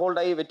எமோஷ்னலாக படம்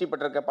ஹோல்ட் ஆகி வெற்றி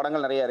பெற்றிருக்க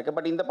படங்கள் நிறையா இருக்குது.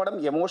 பட் இந்த படம்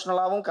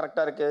எமோஷ்னலாகவும்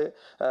கரெக்டாக இருக்குது,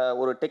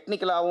 ஒரு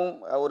டெக்னிக்கலாகவும்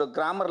ஒரு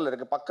கிராமரில்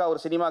இருக்குது, பக்கா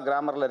ஒரு சினிமா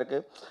கிராமரில்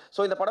இருக்குது.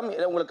 ஸோ இந்த படம்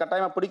உங்களுக்கு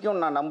கட்டாயமாக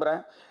பிடிக்கும்னு நான்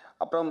நம்புகிறேன்.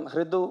 அப்புறம்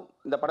ஹிருது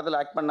இந்த படத்தில்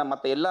ஆக்ட் பண்ண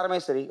மற்ற எல்லாருமே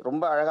சரி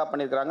ரொம்ப அழகாக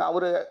பண்ணியிருக்கிறாங்க.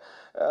 அவர்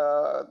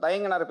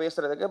தயங்கினார்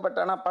பேசுகிறதுக்கு. பட்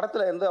ஆனால்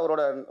படத்தில் வந்து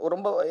அவரோட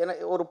ரொம்ப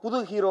ஒரு புது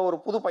ஹீரோ, ஒரு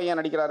புது பையன்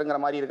நடிக்கிறாருங்கிற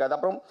மாதிரி இருக்காது.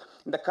 அப்புறம்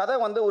இந்த கதை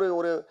வந்து ஒரு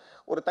ஒரு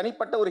ஒரு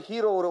தனிப்பட்ட ஒரு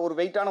ஹீரோ, ஒரு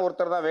வெயிட்டான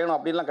ஒருத்தர் தான் வேணும்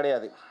அப்படின்லாம்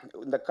கிடையாது.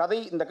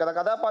 இந்த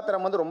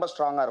கதாபாத்திரம் வந்து ரொம்ப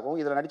ஸ்ட்ராங்காக இருக்கும்.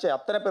 இதில் நடித்த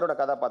அத்தனை பேரோட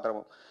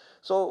கதாபாத்திரமும்.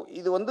 ஸோ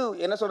இது வந்து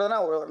என்ன சொல்கிறதுனா,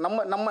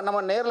 நம்ம நம்ம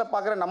நம்ம நேரில்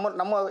பார்க்குற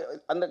நம்ம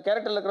அந்த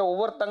கேரக்டரில் இருக்கிற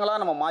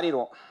ஒவ்வொருத்தங்களாக நம்ம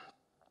மாறிடுவோம்.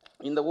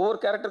 இந்த ஒவ்வொரு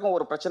கேரக்டருக்கும்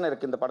ஒரு பிரச்சனை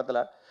இருக்குது இந்த படத்தில்.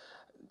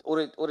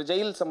 ஒரு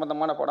ஜெயில்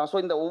சம்பந்தமான படம். ஸோ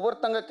இந்த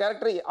ஒவ்வொருத்தங்க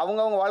கேரக்டர்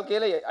அவங்கவுங்க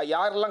வாழ்க்கையில்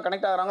யாரெல்லாம்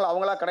கனெக்ட் ஆகிறாங்களோ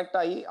அவங்களா கனெக்ட்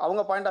ஆகி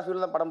அவங்க பாயிண்ட் ஆஃப்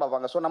வியூவில் தான் படம்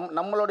பார்ப்பாங்க. ஸோ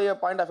நம்மளுடைய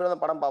பாயிண்ட் ஆஃப் வியூவில்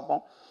தான் படம்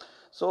பார்ப்போம்.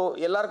 ஸோ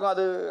எல்லாருக்கும்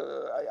அது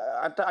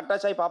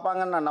அட்டாச் ஆகி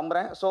பார்ப்பாங்கன்னு நான்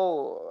நம்புகிறேன். ஸோ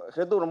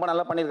ஹிருது ரொம்ப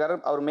நல்லா பண்ணியிருக்காரு.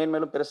 அவர்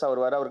மேலும் பெருசாக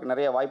வருவார். அவருக்கு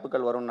நிறைய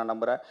வாய்ப்புகள் வரும்னு நான்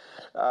நம்புகிறேன்.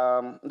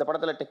 இந்த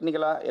படத்தில்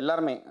டெக்னிக்கலாக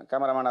எல்லாருமே,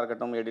 கேமராமேனாக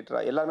இருக்கட்டும்,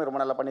 எடிட்டராக எல்லாருமே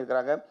ரொம்ப நல்லா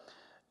பண்ணியிருக்கிறாங்க.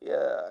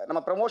 நம்ம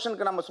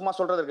ப்ரமோஷனுக்கு நம்ம சும்மா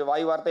சொல்கிறது இருக்குது,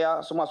 வாய்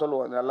வார்த்தையாக சும்மா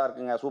சொல்லுவோம், நல்லா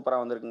இருக்குங்க,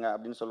 சூப்பராக வந்திருக்குங்க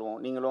அப்படின்னு சொல்லுவோம்.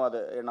 நீங்களும் அதை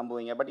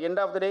நம்புவீங்க. பட்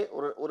எண்ட் ஆஃப் த டே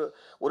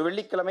ஒரு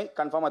வெள்ளிக்கிழமை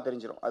கன்ஃபார்மாக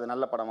தெரிஞ்சிடும், அது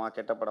நல்ல படமா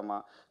கெட்ட படமா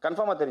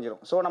கன்ஃபார்மாக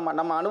தெரிஞ்சிடும். ஸோ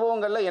நம்ம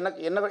அனுபவங்களில்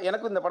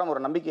எனக்கு இந்த படம்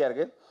ஒரு நம்பிக்கையாக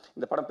இருக்குது.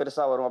 இந்த படம்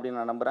பெருசாக வரும்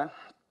அப்படின்னு நான் நம்புகிறேன்.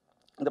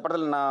 இந்த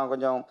படத்தில் நான்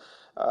கொஞ்சம்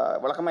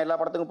வழக்கமாக எல்லா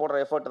படத்துக்கும்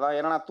போடுற எஃபர்ட் தான்.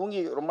 ஏன்னா நான்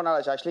தூங்கி ரொம்ப நாள்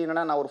ஆச்சு. ஆக்சுவலி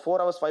என்னென்னா, நான் ஒரு 4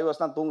 hours 5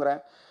 hours தான்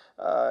தூங்குறேன்.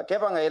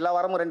 கேட்பாங்க எல்லா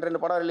வாரமும் 2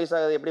 படம் ரிலீஸ்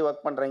ஆகுது, எப்படி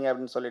ஒர்க் பண்ணுறீங்க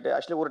அப்படின்னு சொல்லிட்டு.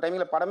 ஆக்சுவலி ஒரு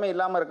டைமில் படமே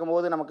இல்லாமல்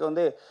இருக்கும்போது நமக்கு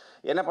வந்து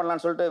என்ன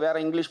பண்ணலான்னு சொல்லிட்டு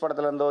வேறு இங்கிலீஷ்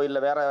படத்துலேருந்தோ இல்லை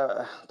வேறு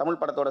தமிழ்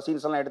படத்தோட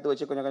சீன்ஸ் எல்லாம் எடுத்து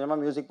வச்சு கொஞ்சம் கொஞ்சமாக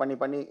மியூசிக்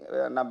பண்ணி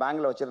நான்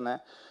பேங்கில்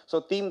வச்சுருந்தேன். ஸோ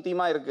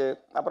தீமாக இருக்குது.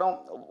 அப்புறம்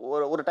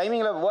ஒரு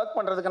டைமிங்கில் ஒர்க்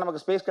பண்ணுறதுக்கு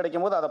நமக்கு ஸ்பேஸ்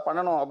கிடைக்கும் போது அதை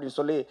பண்ணணும் அப்படின்னு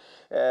சொல்லி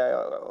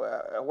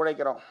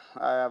உழைக்கிறோம்.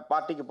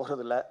 பார்ட்டிக்கு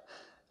போகிறதில்ல.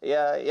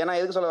 ஏன்னா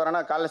எதுக்கு சொல்ல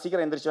வரேன்னா, காலைல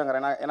சீக்கிரம் எந்திரிச்சு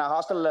வாங்குறேன். ஏன்னா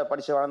ஹாஸ்டலில்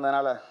படித்து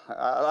வளர்ந்ததுனால,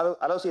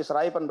 அலோசியஸ்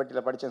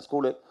ராயப்பன்பட்டியில் படித்தேன்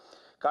ஸ்கூலு.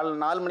 காலைல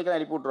 4 மணிக்கெலாம்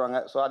எழுப்பி விட்ருவாங்க.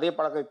 ஸோ அதே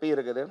பழக்கம் இப்போயும்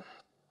இருக்குது.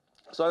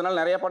 ஸோ அதனால்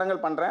நிறைய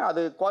படங்கள் பண்ணுறேன்.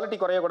 அது குவாலிட்டி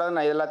குறையக்கூடாது.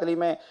 நான்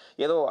எல்லாத்துலேயுமே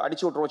ஏதோ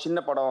அடிச்சு விட்ருவோம். சின்ன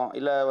படம்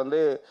இல்லை வந்து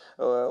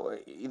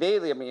இது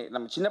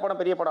நம்ம சின்ன படம்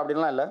பெரிய படம்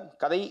அப்படின்லாம் இல்லை.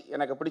 கதை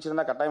எனக்கு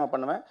பிடிச்சிருந்தா கட்டாயமாக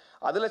பண்ணுவேன்.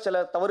 அதில்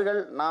சில தவறுகள்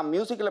நான்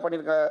மியூசிக்கில்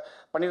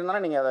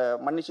பண்ணியிருந்தேன்னா நீங்கள் அதை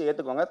மன்னிச்சு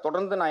ஏற்றுக்கோங்க.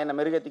 தொடர்ந்து நான் என்னை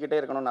மெருகேற்றிக்கிட்டே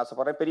இருக்கணும்னு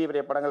ஆசைப்பட்றேன்.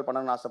 பெரிய படங்கள்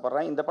பண்ணணும்னு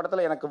ஆசைப்பட்றேன். இந்த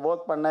படத்தில் எனக்கு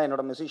ஒர்க் பண்ண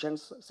என்னோட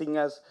மியூசிஷியன்ஸ்,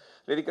 சிங்கர்ஸ்,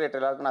 லிரிக்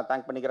ரைட்டர் எல்லாருக்கும் நான்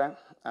தேங்க் பண்ணிக்கிறேன்.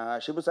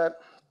 ஷிபு சார்,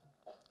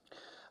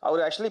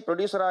 அவர் ஆக்சுவலி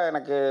ப்ரொடியூசராக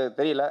எனக்கு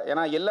தெரியல.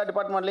 ஏன்னா எல்லா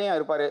டிபார்ட்மெண்ட்லேயும்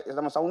இருப்பார்.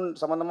 நம்ம சவுண்ட்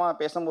சம்மந்தமாக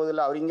பேசும்போது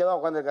இல்லை, அவர் இங்கே தான்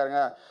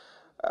உட்காந்துருக்காருங்க.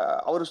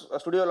 அவர்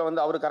ஸ்டுடியோவில்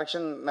வந்து அவர்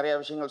கரெக்ஷன் நிறையா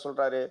விஷயங்கள்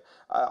சொல்கிறாரு.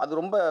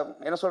 அது ரொம்ப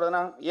என்ன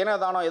சொல்கிறதுனா, ஏனோ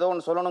தானோ ஏதோ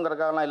ஒன்று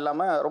சொல்லணுங்கிறதுக்காகலாம்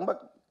இல்லாமல் ரொம்ப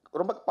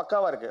ரொம்ப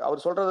பக்காவாக இருக்குது.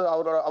 அவர் சொல்கிறது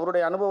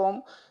அவருடைய அனுபவம்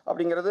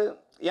அப்படிங்கிறது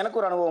எனக்கு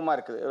ஒரு அனுபவமாக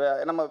இருக்குது.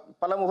 நம்ம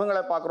பல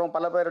முகங்களை பார்க்குறோம்,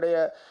 பல பேருடைய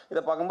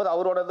இதை பார்க்கும்போது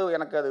அவரோடது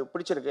எனக்கு அது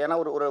பிடிச்சிருக்கு. ஏன்னா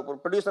ஒரு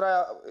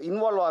ப்ரொடியூசராக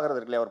இன்வால்வ் ஆகிறது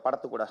இருக்கு இல்லையா ஒரு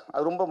படத்து கூட,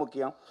 அது ரொம்ப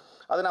முக்கியம்.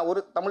 அது நான்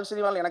ஒரு தமிழ்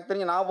சினிமாவில் எனக்கு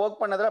தெரிஞ்சு நான்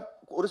ஒர்க் பண்ணதில்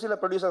ஒரு சில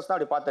ப்ரொடியூசர்ஸ் தான்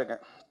அப்படி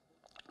பார்த்துருக்கேன்.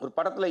 ஒரு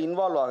படத்தில்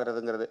இன்வால்வ்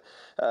ஆகிறதுங்கிறது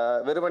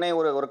வெறுமனே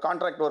ஒரு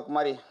கான்ட்ராக்ட் ஒர்க்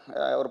மாதிரி,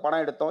 ஒரு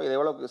படம் எடுத்தோம், இதை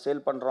எவ்வளோ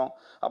சேல் பண்ணுறோம்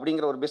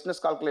அப்படிங்கிற ஒரு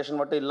பிஸ்னஸ் கால்குலேஷன்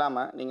மட்டும்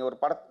இல்லாமல் நீங்கள் ஒரு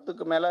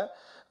படத்துக்கு மேலே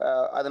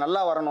அது நல்லா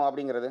வரணும்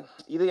அப்படிங்கிறது.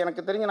 இது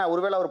எனக்கு தெரிஞ்சு நான்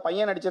ஒருவேளை ஒரு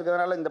பையன்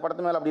நடிச்சிருக்கிறதுனால இந்த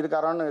படத்து மேலே அப்படி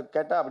இருக்காரான்னு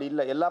கேட்டால் அப்படி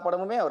இல்லை. எல்லா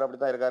படமுமே அவர் அப்படி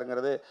தான்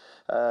இருக்காருங்கிறது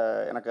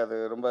எனக்கு அது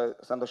ரொம்ப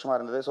சந்தோஷமாக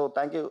இருந்தது. ஸோ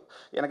தேங்க்யூ,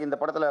 எனக்கு இந்த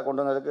படத்தில்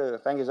கொண்டு வந்ததுக்கு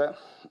தேங்க்யூ சார்.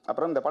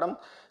 அப்புறம் இந்த படம்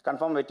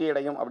கன்ஃபார்ம் வெற்றி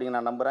அடையும் அப்படின்னு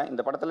நான் நம்புகிறேன்.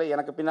 இந்த படத்தில்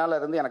எனக்கு பின்னால்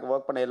இருந்து எனக்கு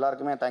ஒர்க் பண்ண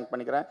எல்லாருக்குமே தேங்க்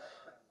பண்ணிக்கிறேன்.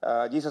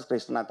 ஜீசஸ்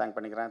கிரைஸ்ட் நான் தேங்க்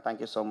பண்ணிக்கிறேன்.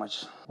 Thank you so much.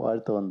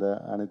 வாழ்த்து வந்த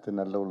அனைத்து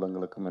நல்ல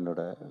உள்ளங்களுக்கும்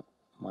என்னோட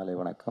மாலை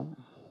வணக்கம்.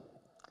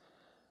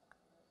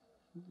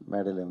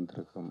 மேடையில்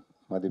வந்திருக்கும்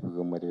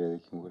மதிப்புக்கும்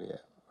மரியாதைக்கும் கூடிய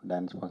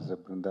டான்ஸ் மாஸ்டர்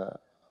பிருந்தா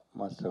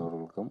மாஸ்டர்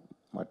அவர்களுக்கும்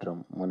மற்றும்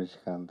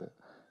முனிஷ்காந்த்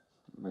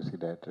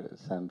மியூசிக் டைரக்டர்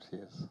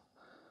சாம்சியஸ்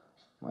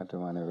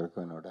மற்றும்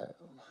அனைவருக்கும் என்னோட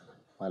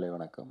மாலை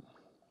வணக்கம்.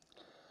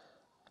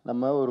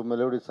 நம்ம ஒரு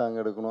மெலோடி சாங்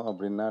எடுக்கணும்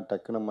அப்படின்னா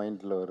டக்குன்னு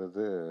மைண்டில்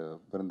வர்றது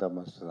பிருந்தா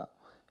மாஸ்டர் தான்.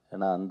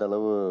 ஏன்னா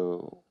அந்தளவு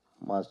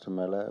மாஸ்டர்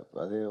மேலே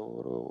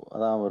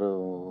அதான் ஒரு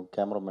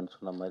கேமராமேன்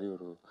சொன்ன மாதிரி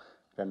ஒரு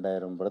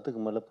 2000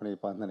 படத்துக்கு மேலே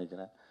பண்ணியிருப்பான்னு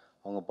நினைக்கிறேன்.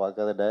 அவங்க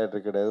பார்க்காத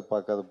டைரக்டர் கிடையாது,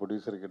 பார்க்காத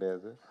ப்ரொடியூசர்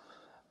கிடையாது,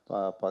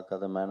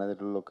 பார்க்காத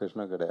மேனேஜர்,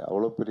 லொக்கேஷனும் கிடையாது.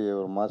 அவ்வளோ பெரிய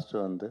ஒரு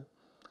மாஸ்டர் வந்து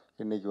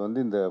இன்றைக்கி வந்து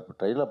இந்த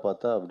ட்ரெயிலர்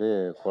பார்த்தா அப்படியே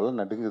கொலை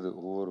நடுங்குது.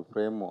 ஒவ்வொரு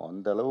ஃப்ரேமும்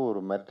அந்தளவு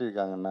ஒரு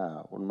மிரட்டியிருக்காங்கன்னா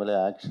உண்மையிலே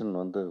ஆக்ஷன்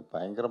வந்து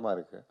பயங்கரமாக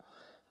இருக்குது.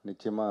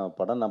 நிச்சயமாக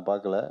படம் நான்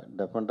பார்க்கல,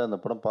 டெஃபினட்டாக அந்த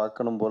படம்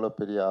பார்க்கணும் போல்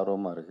பெரிய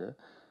ஆர்வமாக இருக்குது.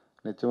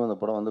 நிச்சயமாக அந்த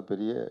படம் வந்து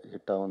பெரிய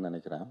ஹிட்டாகும்னு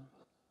நினைக்கிறேன்.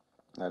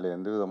 அதில்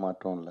எந்த வித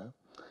மாற்றமும் இல்லை.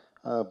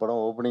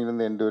 படம்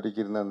ஓப்பனிங்லேருந்து எண்டு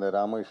வரைக்கும் இருந்த அந்த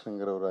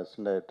ராமகிருஷ்ணங்கிற ஒரு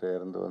அசிஸ்டன்ட் டைரக்டர்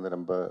இருந்து வந்து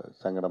ரொம்ப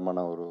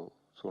சங்கடமான ஒரு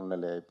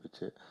சூழ்நிலை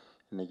ஆகிப்போச்சு.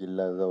 இன்றைக்கி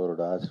இல்லாத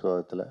அவரோட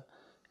ஆசீர்வாதத்தில்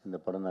இந்த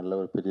படம் நல்ல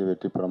ஒரு பெரிய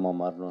வெற்றி படமாக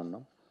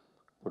மாறணும்னும்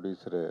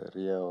ப்ரொடியூசர்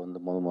ரியா வந்து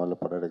முதல்ல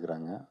படம்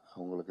எடுக்கிறாங்க.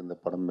 அவங்களுக்கு இந்த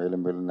படம்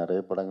மேலும் மேலும்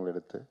நிறைய படங்கள்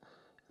எடுத்து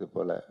இது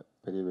போல்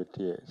பெரிய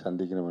வெற்றியை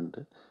சந்திக்கணும்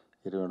என்று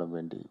இறைவனிடம்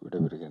வேண்டி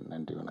விடைபெறுகிறேன்.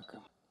 நன்றி,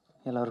 வணக்கம்.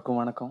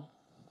 எல்லோருக்கும் வணக்கம்.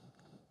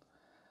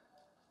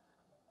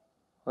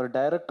 ஒரு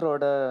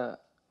டைரக்டரோட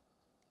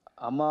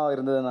அம்மா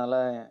இருந்ததுனால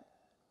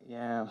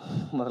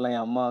முதல்ல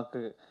என்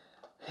அம்மாவுக்கு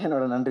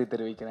என்னோட நன்றி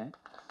தெரிவிக்கிறேன்.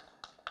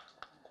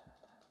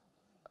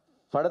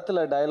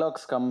 படத்தில்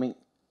டைலாக்ஸ் கம்மி,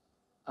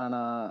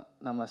 ஆனால்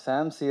நம்ம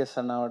சாம் சிஎஸ்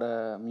அண்ணாவோட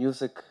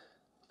மியூசிக்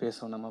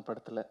பேசும் நம்ம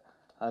படத்தில்.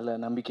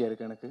 அதில் நம்பிக்கை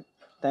இருக்குது எனக்கு.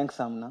 தேங்க்ஸ்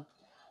சாம்ண்ணா.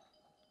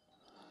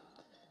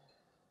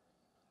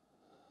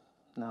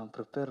 நான்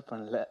ப்ரிப்பேர்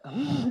பண்ணல.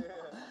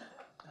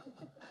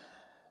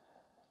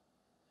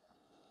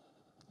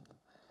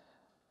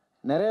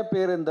 நிறைய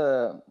பேர் இந்த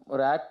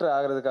ஒரு ஆக்டர்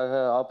ஆகிறதுக்காக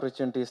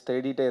ஆப்பர்ச்சுனிட்டிஸ்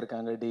தேடிட்டே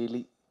இருக்காங்க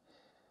டெய்லி.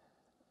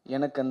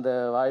 எனக்கு அந்த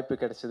வாய்ப்பு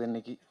கிடைச்சது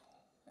இன்னைக்கு.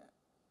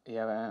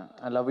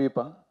 I love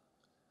யூப்பா.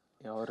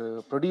 ஒரு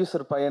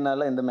ப்ரொடியூசர்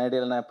பையனால் இந்த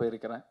மேடையில் நான் இப்போ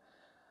இருக்கிறேன்.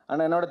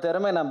 ஆனால் என்னோடய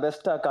திறமை நான்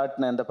பெஸ்ட்டாக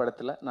காட்டினேன் இந்த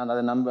படத்தில். நான்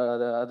அதை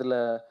அதில்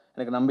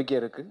எனக்கு நம்பிக்கை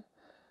இருக்குது.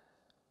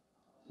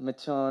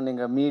 மிச்சம்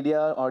நீங்கள்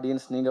மீடியா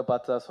ஆடியன்ஸ் நீங்கள்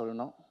பார்த்து தான்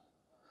சொல்லணும்.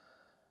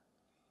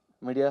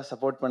 மீடியா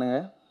சப்போர்ட்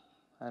பண்ணுங்கள்,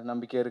 அது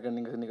நம்பிக்கை இருக்குது.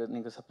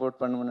 நீங்கள் சப்போர்ட்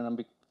பண்ணுவேன்னு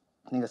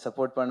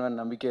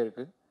நம்பிக்கை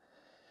இருக்குது.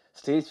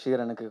 ஸ்டேஜ்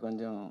ஃபியர் எனக்கு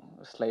கொஞ்சம்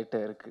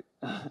ஸ்லைட்டாக இருக்குது.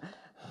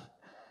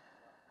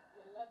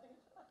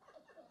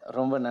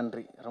 ரொம்ப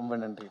நன்றி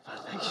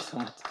தேங்க்யூ ஸோ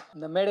மச்.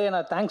 இந்த மேடையை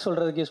நான் தேங்க்ஸ்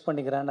சொல்கிறதுக்கு யூஸ்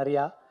பண்ணிக்கிறேன்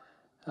நிறையா.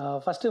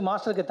 ஃபஸ்ட்டு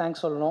மாஸ்டருக்கு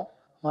தேங்க்ஸ் சொல்லணும்.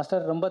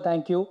 மாஸ்டர் ரொம்ப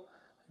தேங்க்யூ.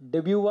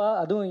 டெபியூவாக,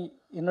 அதுவும்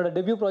என்னோடய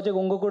டெபியூ ப்ராஜெக்ட்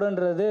உங்கள்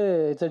கூடன்றது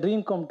it's a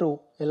dream come true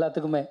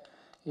எல்லாத்துக்குமே.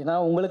 ஏன்னா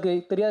உங்களுக்கு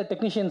தெரியாத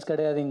டெக்னீஷியன்ஸ்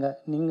கிடையாது இங்கே.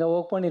 நீங்கள்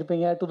ஒர்க்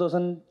பண்ணியிருப்பீங்க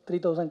 2000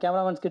 3000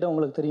 கேமராமேன்ஸ் கிட்ட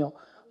உங்களுக்கு தெரியும்.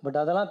 பட்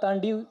அதெல்லாம்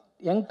தாண்டி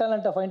யங்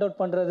டேலண்ட்டை ஃபைண்ட் அவுட்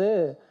பண்ணுறது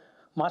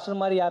மாஸ்டர்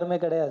மாதிரி யாருமே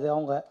கிடையாது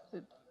அவங்க.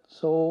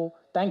 So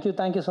thank you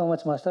so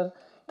much master.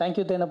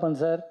 Thank you Thenappan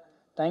sir.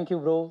 Thank you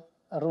bro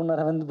Arun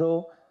Aravind bro.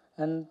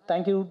 And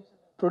thank you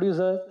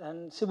producer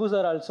and Shibu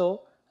sir also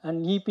and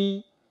EB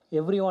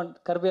every one.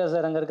 கர்பியா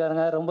sir அங்கே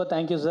இருக்காருங்க, ரொம்ப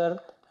thank you sir.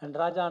 And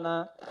ராஜாண்ணா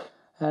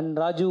and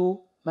Raju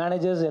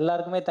managers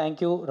எல்லாருக்குமே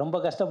தேங்க்யூ. ரொம்ப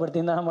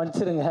கஷ்டப்படுத்தியிருந்தா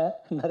மன்னிச்சிருங்க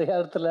நிறையா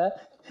இடத்துல.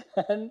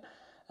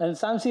 அண்ட்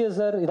சாம்சியஸ்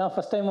சார், இதான்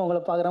ஃபஸ்ட் டைம்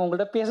உங்களை பார்க்குறேன்.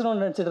 உங்கள்கிட்ட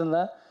பேசணும்னு நினச்சிட்டு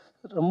இருந்தேன்.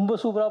 ரொம்ப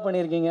சூப்பராக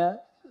பண்ணியிருக்கீங்க.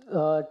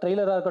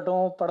 ட்ரெய்லராக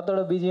இருக்கட்டும்,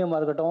 படத்தோட பிஜிஎம்மாக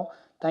இருக்கட்டும்.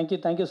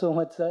 Thank you so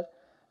much sir.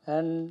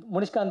 And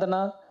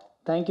முனிஷ்காந்தண்ணா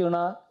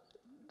தேங்க்யூண்ணா.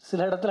 சில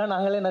இடத்துல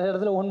நாங்களே நிறைய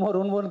இடத்துல ஒன்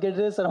மோர்னு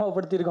கேட்டு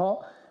சிரமப்படுத்தியிருக்கோம்.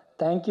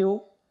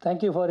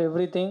 Thank you for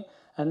every thing.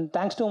 And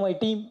thanks to my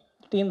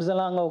teams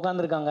எல்லாம் அங்கே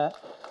உட்காந்துருக்காங்க.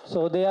 So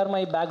they are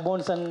my back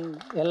bones and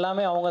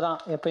எல்லாமே அவங்க தான்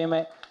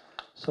எப்பயுமே.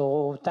 So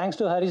thanks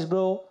to Harish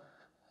bro,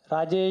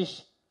 Rajesh,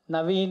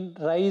 Naveen,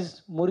 rice,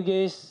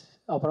 Murugesh,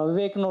 அப்புறம்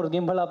விவேக்னு ஒரு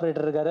கிம்பல்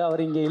ஆப்ரேட்டர் இருக்கார்,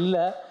 அவர் இங்கே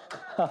இல்லை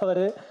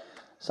அவர்.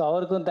 ஸோ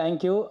அவருக்கும்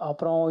தேங்க்யூ.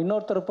 அப்புறம்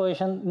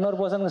இன்னொரு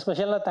பர்சனுக்கு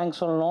ஸ்பெஷலாக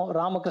தேங்க்ஸ் சொல்லணும்,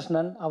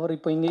 ராமகிருஷ்ணன். அவர்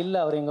இப்போ இங்கே இல்லை,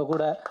 அவர் எங்கள்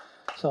கூட.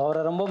 ஸோ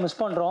அவரை ரொம்ப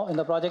மிஸ் பண்ணுறோம்.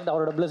 இந்த ப்ராஜெக்ட்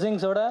அவரோட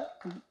பிளெஸிங்ஸோட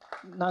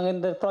நாங்கள்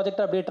இந்த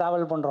ப்ராஜெக்டை அப்படியே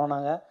ட்ராவல் பண்ணுறோம்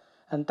நாங்கள்.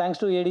 And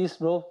thanks to Aedes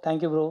bro,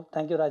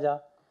 thank you Raja.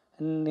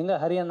 And எங்கள்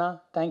ஹரியண்ணா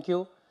thank you.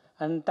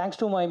 And thanks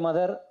to my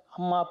mother,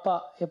 அம்மா அப்பா.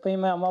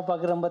 எப்பயுமே அம்மா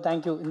அப்பாவுக்கு ரொம்ப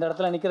தேங்க்யூ. இந்த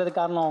இடத்துல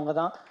நிற்கிறதுக்கு காரணம் அவங்க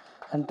தான்.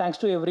 And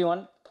thanks to every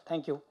one.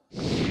 Thank you.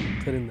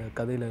 சரி, இந்த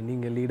கதையில்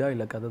நீங்கள் லீடா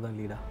இல்லை கதை தான்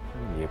லீடா?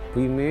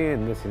 எப்பயுமே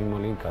எந்த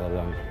சினிமாலையும் கதை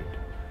தான் லீடு.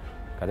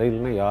 கதை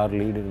இல்லைன்னா யார்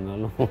லீடு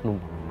இருந்தாலும்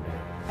ஒன்றும் பண்ண முடியாது.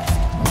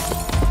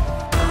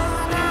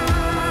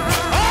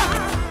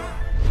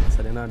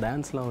 சரி, ஏன்னா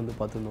டான்ஸ்லாம் வந்து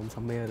பார்த்துருந்தோம்,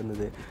 செம்மையாக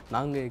இருந்தது.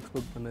 நாங்கள்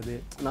எக்ஸ்பெக்ட் பண்ணது,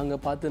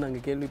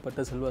 நாங்கள் கேள்விப்பட்ட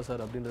செல்வா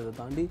சார் அப்படின்றத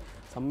தாண்டி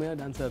செம்மையாக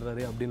டான்ஸ்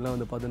ஆடுறாரு அப்படின்லாம்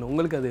வந்து பார்த்துருந்தோம்.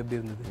 உங்களுக்கு அது எப்படி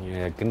இருந்தது?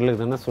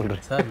 கிண்டலுக்கு தானே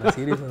சொல்கிறேன் சார், நான்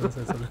சீரியஸாக தான்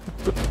சார் சொல்கிறேன்.